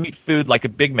when you eat food like a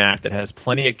Big Mac that has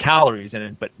plenty of calories in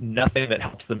it, but nothing that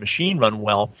helps the machine run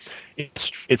well,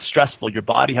 it's stressful. Your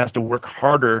body has to work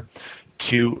harder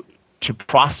to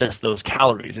process those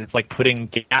calories. It's like putting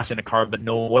gas in a car but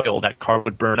no oil. That car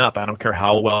would burn up. I don't care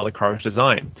how well the car is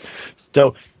designed.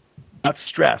 So that's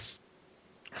stress.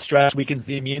 Stress weakens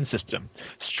the immune system.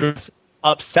 Stress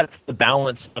upsets the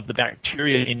balance of the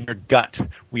bacteria in your gut.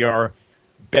 We are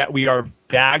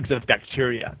bags of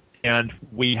bacteria, and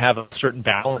we have a certain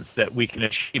balance that we can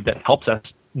achieve that helps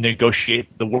us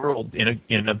negotiate the world in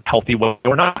a healthy way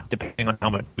or not, depending on how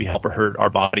much we help or hurt our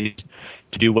bodies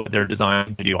to do what they're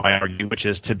designed to do, I argue, which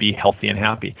is to be healthy and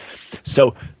happy.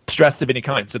 So stress of any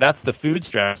kind. So that's the food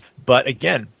stress. But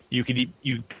again, you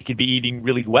could be eating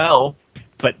really well,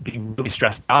 but being really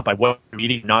stressed out by what you're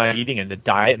eating, not eating, and the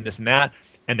diet and this and that,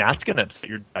 and that's going to upset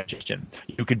your digestion.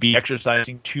 You could be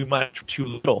exercising too much or too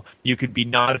little. You could be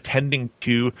not attending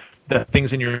to the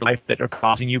things in your life that are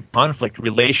causing you conflict,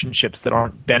 relationships that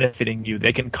aren't benefiting you.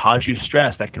 They can cause you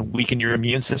stress. That can weaken your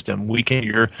immune system, weaken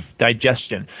your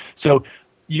digestion. So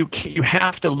you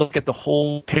have to look at the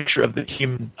whole picture of the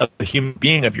human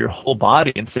being, of your whole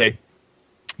body, and say,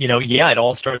 it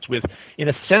all starts with, in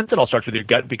a sense, it all starts with your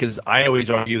gut, because I always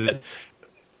argue that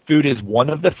food is one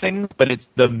of the things, but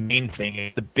it's the main thing.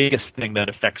 It's the biggest thing that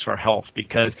affects our health,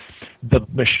 because the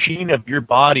machine of your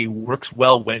body works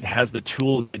well when it has the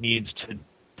tools it needs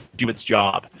do its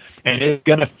job. And it's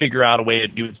going to figure out a way to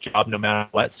do its job no matter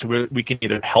what. So we can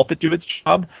either help it do its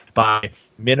job by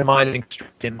minimizing stress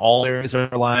in all areas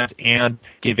of our lives and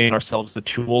giving ourselves the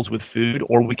tools with food,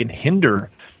 or we can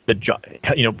hinder the job,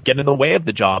 get in the way of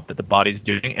the job that the body's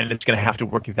doing, and it's going to have to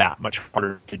work that much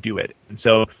harder to do it. And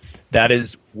so that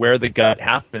is where the gut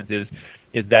happens, is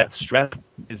that stress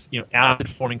is, acid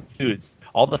forming foods,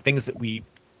 all the things that we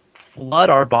flood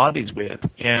our bodies with,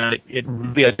 and it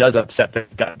really does upset the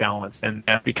gut balance. And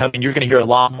you're going to hear a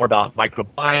lot more about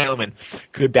microbiome and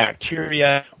good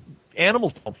bacteria.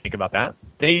 Animals don't think about that.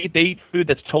 They eat food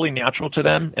that's totally natural to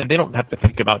them, and they don't have to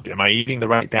think about, am I eating the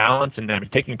right balance, and am I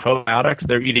taking probiotics?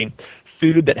 They're eating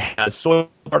food that has soil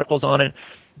particles on it.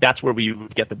 That's where we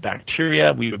would get the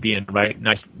bacteria. We would be in the right,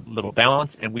 nice little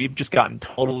balance, and we've just gotten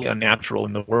totally unnatural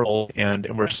in the world, and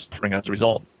we're suffering as a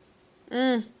result.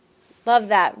 Love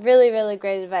that. Really, really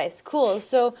great advice. Cool.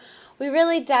 So we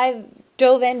really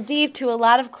dove in deep to a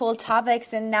lot of cool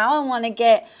topics, and now I want to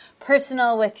get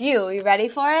personal with you. Are you ready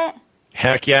for it?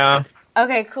 Heck yeah.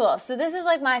 Okay, cool. So this is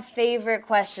like my favorite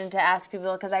question to ask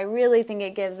people because I really think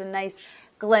it gives a nice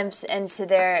glimpse into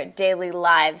their daily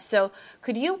lives. So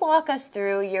could you walk us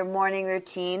through your morning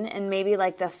routine and maybe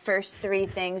like the first 3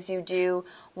 things you do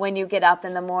when you get up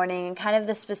in the morning and kind of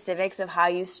the specifics of how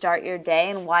you start your day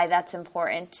and why that's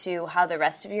important to how the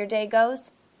rest of your day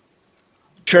goes?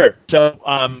 Sure. So,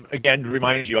 again, to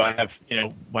remind you, I have,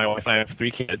 my wife and I have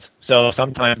 3 kids. So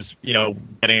sometimes,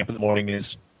 getting up in the morning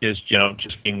is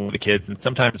just being with the kids. And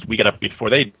sometimes we get up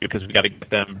before they do because we got to get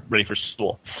them ready for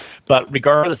school. But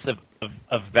regardless of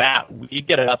that, we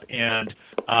get up and,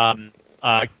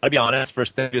 gotta be honest,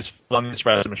 first thing is on the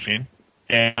espresso machine.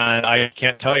 And I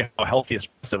can't tell you how healthy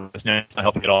espresso is. Not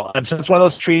helping at all. So it's one of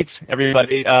those treats,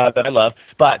 everybody, that I love.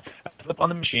 But I flip on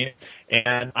the machine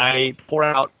and I pour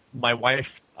out, my wife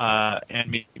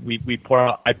and me,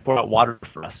 I pour out water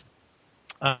for us.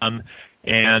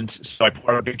 And so I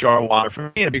pour out a big jar of water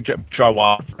for me and a big jar of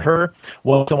water for her.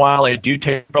 Once in a while, I do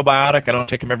take a probiotic. I don't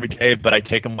take them every day, but I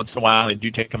take them once in a while. I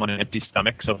do take them on an empty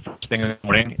stomach. So first thing in the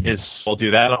morning is I'll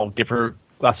do that. I'll give her a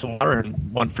glass of water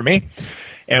and one for me.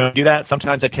 And I do that.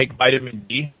 Sometimes I take vitamin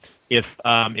D if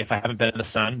I haven't been in the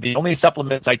sun. The only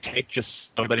supplements I take, just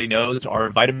so everybody knows, are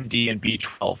vitamin D and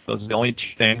B12. Those are the only 2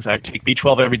 things. I take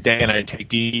B12 every day, and I take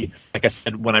D, like I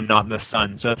said, when I'm not in the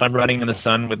sun. So if I'm running in the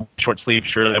sun with short sleeves,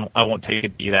 sure, I won't take a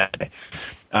D that day.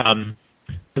 So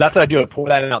that's what I do. I pour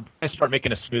that out. I start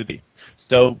making a smoothie.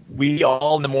 So we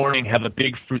all in the morning have a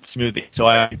big fruit smoothie. So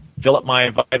I fill up my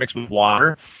Vitamix with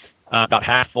water, about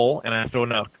half full, and I throw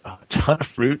in a ton of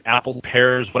fruit, apples,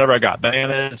 pears, whatever I got,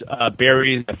 bananas,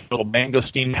 berries. I throw a little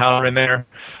mangosteen powder in there.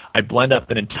 I blend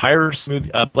up an entire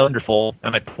blender full,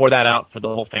 and I pour that out for the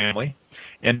whole family.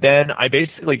 And then I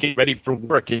basically get ready for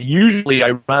work. And usually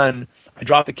I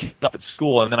drop the kids off at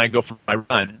school, and then I go for my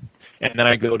run. And then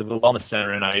I go to the wellness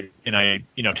center and I take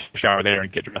a shower there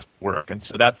and get dressed for work. And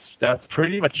so that's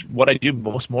pretty much what I do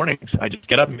most mornings. I just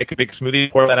get up and make a big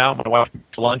smoothie, pour that out. My wife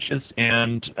makes lunches,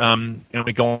 and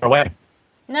we go on our way.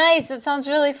 Nice. That sounds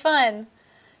really fun.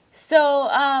 So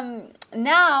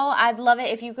now I'd love it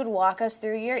if you could walk us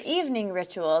through your evening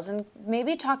rituals and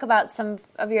maybe talk about some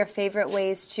of your favorite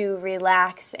ways to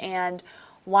relax and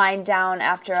wind down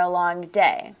after a long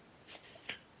day.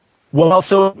 Well,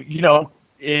 so,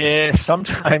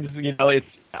 sometimes,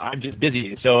 I'm just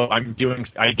busy. So I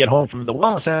get home from the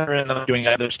wellness center and I'm doing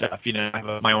other stuff. I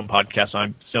have my own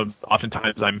podcast. So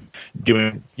oftentimes I'm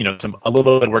doing, a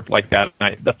little bit of work like that.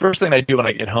 And the first thing I do when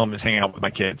I get home is hang out with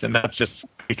my kids. And that's just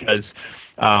because,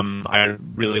 I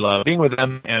really love being with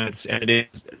them, and it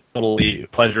is totally a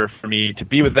pleasure for me to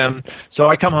be with them. So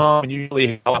I come home and usually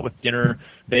hang out with dinner.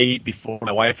 They eat before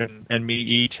my wife and me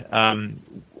eat.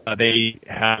 They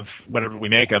have whatever we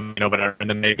make them, whatever, and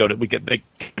then they get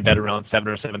in bed around 7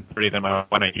 or 7:30. Then my wife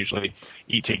and I usually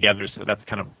eat together, so that's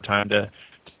kind of time to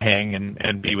hang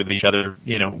and be with each other,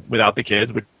 without the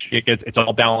kids, which it's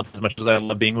all balanced. As much as I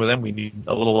love being with them, we need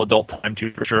a little adult time too,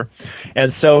 for sure.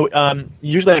 And so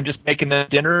usually I'm just making the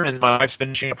dinner, and my wife's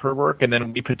finishing up her work, and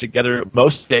then we put together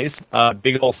most days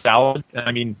big old salad.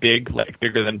 I mean, big, like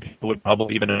bigger than people would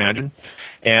probably even imagine,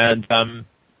 and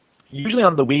usually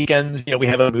on the weekends, we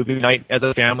have a movie night as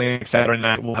a family. Like Saturday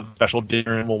night, we'll have a special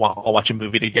dinner and we'll all watch a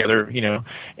movie together,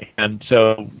 And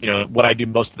so, what I do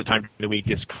most of the time during the week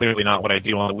is clearly not what I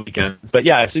do on the weekends. But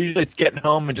yeah, so usually it's getting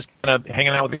home and just kind of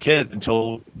hanging out with the kids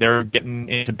until they're getting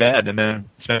into bed, and then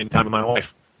spending time with my wife.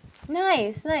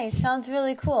 Nice. Sounds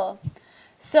really cool.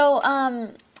 So,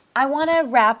 I want to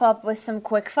wrap up with some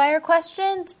quick fire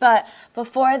questions, but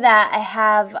before that, I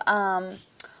have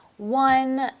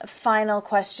one final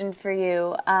question for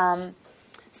you.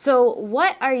 So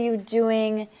what are you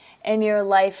doing in your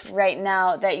life right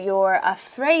now that you're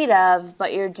afraid of,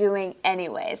 but you're doing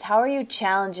anyways? How are you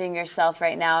challenging yourself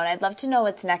right now? And I'd love to know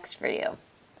what's next for you.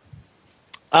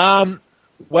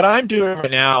 What I'm doing right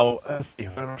now, let's see,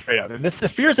 what I'm afraid of. And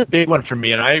fear is a big one for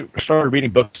me. And I started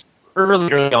reading books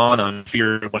early on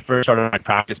fear when I first started my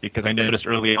practice, because I noticed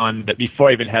early on that before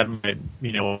I even had my,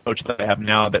 coach that I have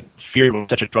now, that fear was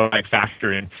such a driving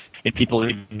factor in people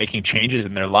even making changes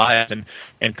in their lives.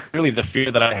 And clearly the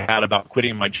fear that I had about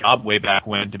quitting my job way back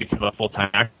when to become a full-time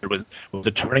actor was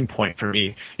a turning point for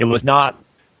me. It was not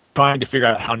trying to figure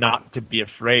out how not to be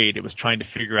afraid. It was trying to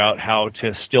figure out how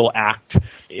to still act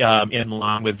in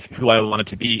line with who I wanted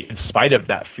to be in spite of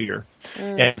that fear.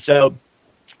 And so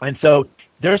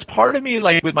there's part of me,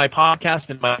 like with my podcast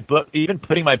and my book, even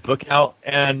putting my book out,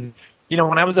 and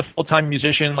when I was a full-time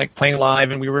musician, like playing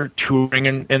live and we were touring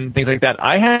and things like that,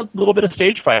 I had a little bit of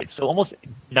stage fright. So almost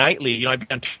nightly, I'd be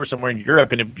on tour somewhere in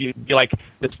Europe, and it'd be like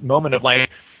this moment of like,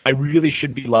 I really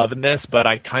should be loving this, but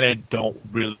I kind of don't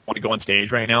really want to go on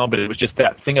stage right now. But it was just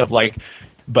that thing of like,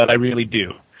 but I really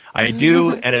do. I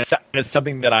do, and it's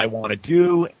something that I want to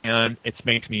do, and it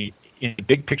makes me, in the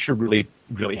big picture, really,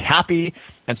 really happy.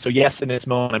 And so, yes, in this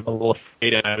moment, I'm a little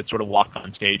afraid, and I would sort of walk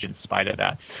on stage in spite of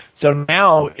that. So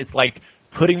now it's like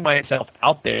putting myself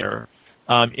out there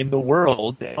in the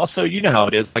world. And also, you know how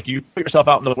it is. Like, you put yourself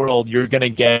out in the world, you're going to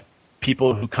get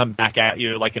people who come back at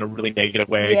you like in a really negative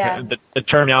way. Yeah. The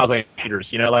term now is like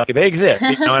haters, like they exist.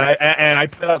 And I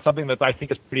put out something that I think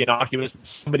is pretty innocuous.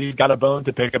 Somebody's got a bone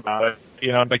to pick about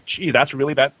it. I'm like, gee, that's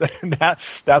really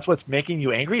that's what's making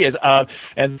you angry.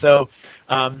 And so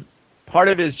part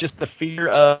of it is just the fear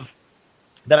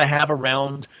that I have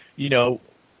around,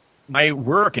 my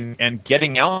work and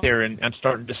getting out there and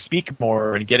starting to speak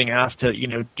more and getting asked to,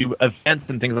 do events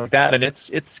and things like that. And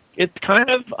it's kind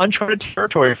of uncharted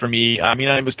territory for me. I mean,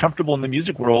 I was comfortable in the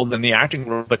music world and the acting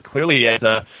world, but clearly as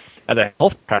a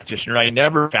health practitioner, I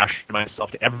never fashioned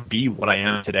myself to ever be what I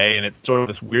am today. And it's sort of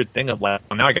this weird thing of like,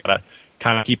 well, now I gotta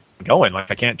kind of keep going.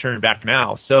 Like I can't turn back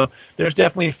now. So there's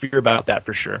definitely a fear about that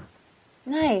for sure.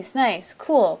 Nice.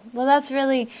 Cool. Well,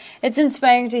 it's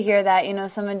inspiring to hear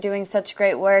that, someone doing such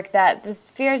great work, that this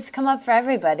fears come up for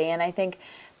everybody. And I think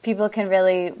people can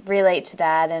really relate to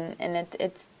that. And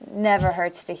it's never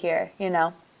hurts to hear,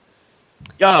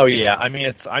 Oh yeah. I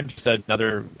mean, I'm just a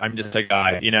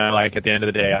guy, like at the end of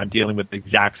the day, I'm dealing with the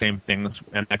exact same things.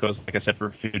 And that goes, like I said,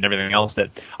 for food and everything else, that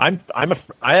I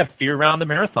have fear around the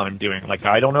marathon I'm doing. Like,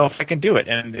 I don't know if I can do it.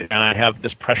 And I have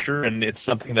this pressure, and it's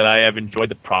something that I have enjoyed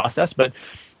the process, but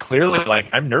clearly, like,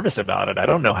 I'm nervous about it. I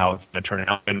don't know how it's going to turn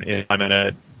out, and if I'm going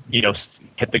to,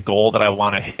 hit the goal that I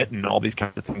want to hit, and all these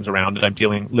kinds of things around it.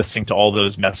 I'm listening to all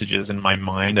those messages in my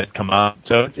mind that come up.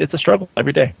 So it's a struggle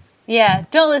every day. Yeah,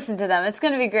 don't listen to them. It's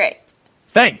going to be great.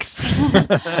 Thanks.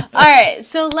 All right,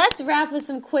 so let's wrap with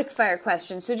some quick fire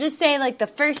questions. So just say like the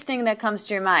first thing that comes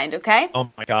to your mind, okay?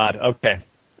 Oh my God, okay.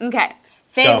 Okay.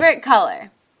 Favorite color?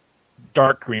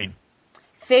 Dark green.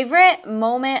 Favorite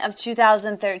moment of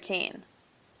 2013?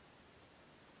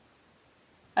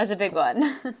 That's a big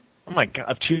one. Oh my God,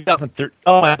 of 2013.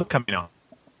 Oh, my book coming out.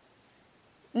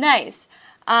 Nice.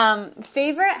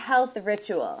 Favorite health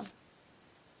ritual?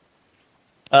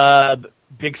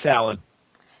 Big salad.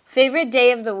 Favorite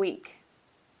day of the week?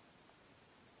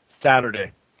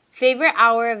 Saturday. Favorite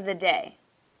hour of the day?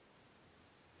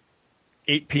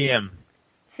 8 p.m.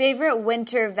 Favorite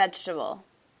winter vegetable?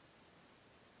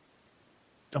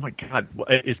 Oh my God,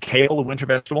 is kale a winter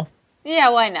vegetable? Yeah,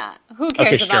 why not? Who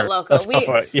cares about local? Let's go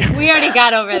for it. Yeah. We already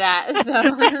got over that.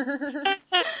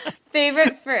 So,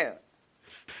 favorite fruit?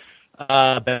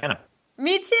 Banana.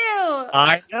 Me too.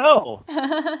 I know.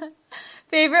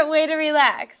 Favorite way to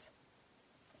relax?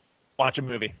 Watch a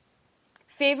movie.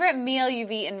 Favorite meal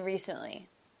you've eaten recently?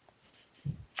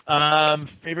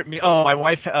 Favorite meal? Oh, my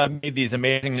wife made these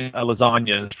amazing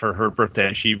lasagnas for her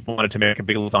birthday. She wanted to make a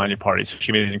big lasagna party, so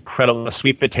she made these incredible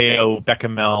sweet potato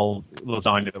bechamel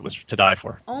lasagna that was to die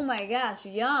for. Oh my gosh,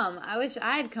 yum! I wish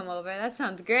I'd come over. That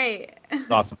sounds great.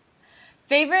 It's awesome.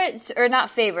 Favorite, or not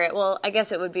favorite? Well, I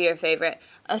guess it would be your favorite.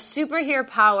 A superhero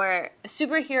power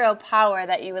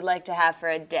that you would like to have for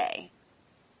a day.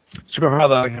 Superpower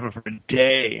that I like to have for a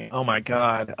day. Oh my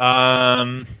God.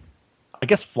 I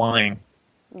guess flying.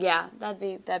 Yeah, that'd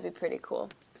be pretty cool.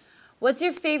 What's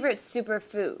your favorite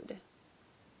superfood?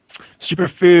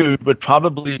 Superfood would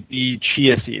probably be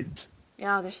chia seeds.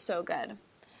 Oh, they're so good.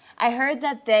 I heard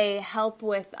that they help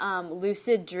with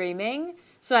lucid dreaming.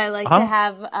 So I like to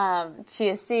have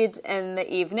chia seeds in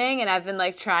the evening, and I've been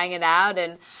like trying it out,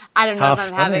 and I don't know if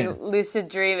I'm having lucid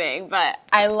dreaming, but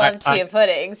I love chia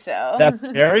pudding. So that's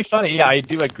very funny. Yeah, I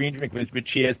do a green drink with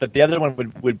chias, but the other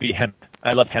one would be hemp.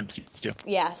 I love hemp seeds too.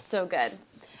 Yeah, so good.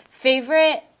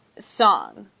 Favorite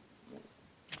song?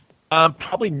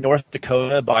 Probably North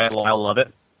Dakota by Lyle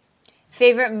Lovett.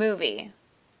 Favorite movie?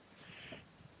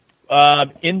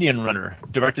 Indian Runner,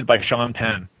 directed by Sean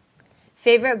Penn.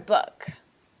 Favorite book?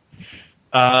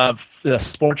 The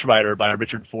Sports Writer by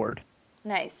Richard Ford.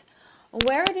 Nice.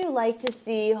 Where would you like to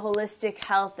see holistic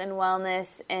health and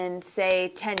wellness in,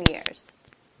 say, 10 years?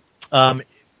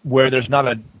 Where there's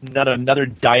not another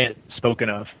diet spoken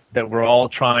of, that we're all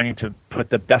trying to put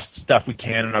the best stuff we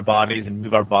can in our bodies and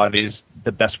move our bodies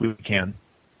the best we can.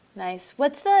 Nice.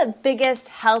 What's the biggest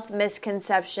health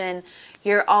misconception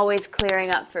you're always clearing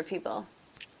up for people?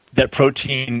 That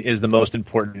protein is the most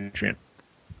important nutrient.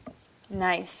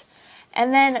 Nice.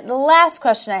 And then the last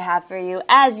question I have for you,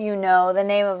 as you know, the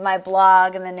name of my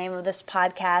blog and the name of this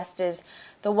podcast is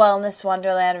The Wellness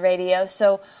Wonderland Radio.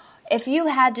 So if you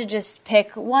had to just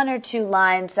pick one or two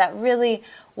lines that really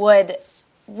would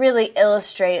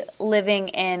illustrate living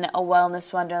in a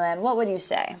wellness wonderland, what would you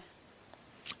say?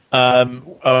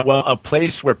 A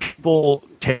place where people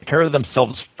take care of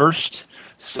themselves first,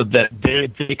 so that they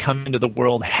come into the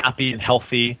world happy and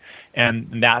healthy,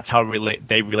 and that's how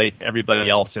they relate to everybody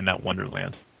else in that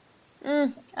wonderland.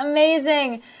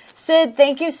 Amazing. Sid,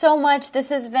 thank you so much. This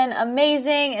has been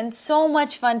amazing and so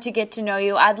much fun to get to know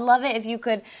you. I'd love it if you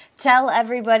could tell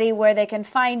everybody where they can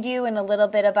find you and a little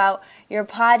bit about your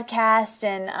podcast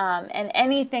and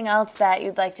anything else that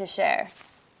you'd like to share.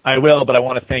 I will, but I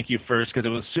want to thank you first because it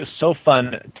was just so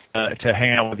fun to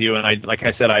hang out with you. And like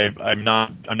I said, I'm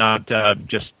not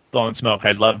just blowing smoke.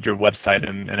 I loved your website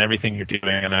and everything you're doing.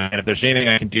 And if there's anything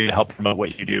I can do to help promote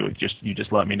what you do, you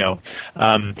just let me know.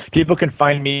 People can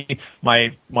find me,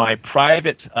 my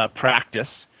private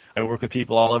practice. I work with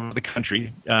people all over the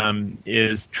country.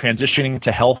 Is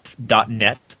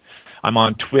transitioningtohealth.net. I'm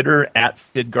on Twitter at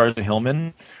Sid Garza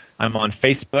Hillman. I'm on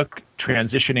Facebook,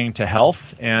 Transitioning to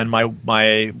Health, and my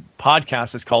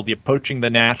podcast is called the Approaching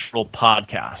the Natural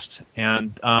Podcast.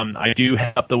 And I do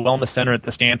have the Wellness Center at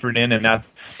the Stanford Inn, and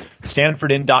that's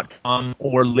stanfordinn.com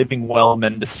or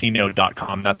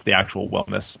livingwellmendocino.com. That's the actual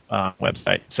wellness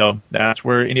website. So that's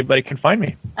where anybody can find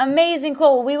me. Amazing.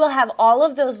 Cool. Well, we will have all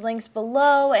of those links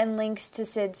below and links to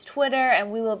Sid's Twitter,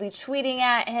 and we will be tweeting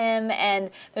at him.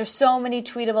 And there's so many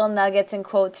tweetable nuggets and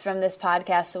quotes from this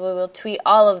podcast, so we will tweet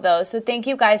all of those. So thank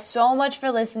you guys so much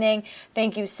for listening.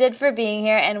 Thank you, Sid, for being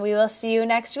here, and we will see you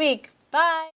next week.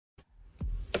 Bye.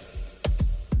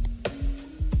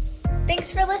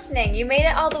 Thanks for listening. You made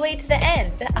it all the way to the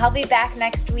end. I'll be back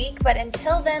next week, but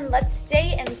until then, let's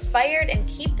stay inspired and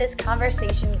keep this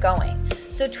conversation going.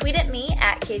 So tweet at me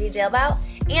at Katie Dalebout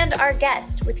and our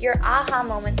guest with your aha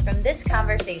moments from this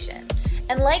conversation.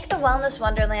 And like the Wellness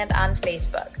Wonderland on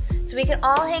Facebook, so we can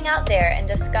all hang out there and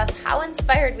discuss how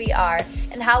inspired we are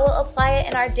and how we'll apply it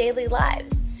in our daily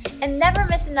lives. And never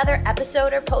miss another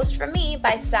episode or post from me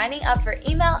by signing up for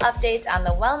email updates on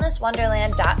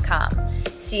thewellnesswonderland.com.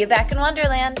 See you back in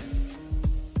Wonderland.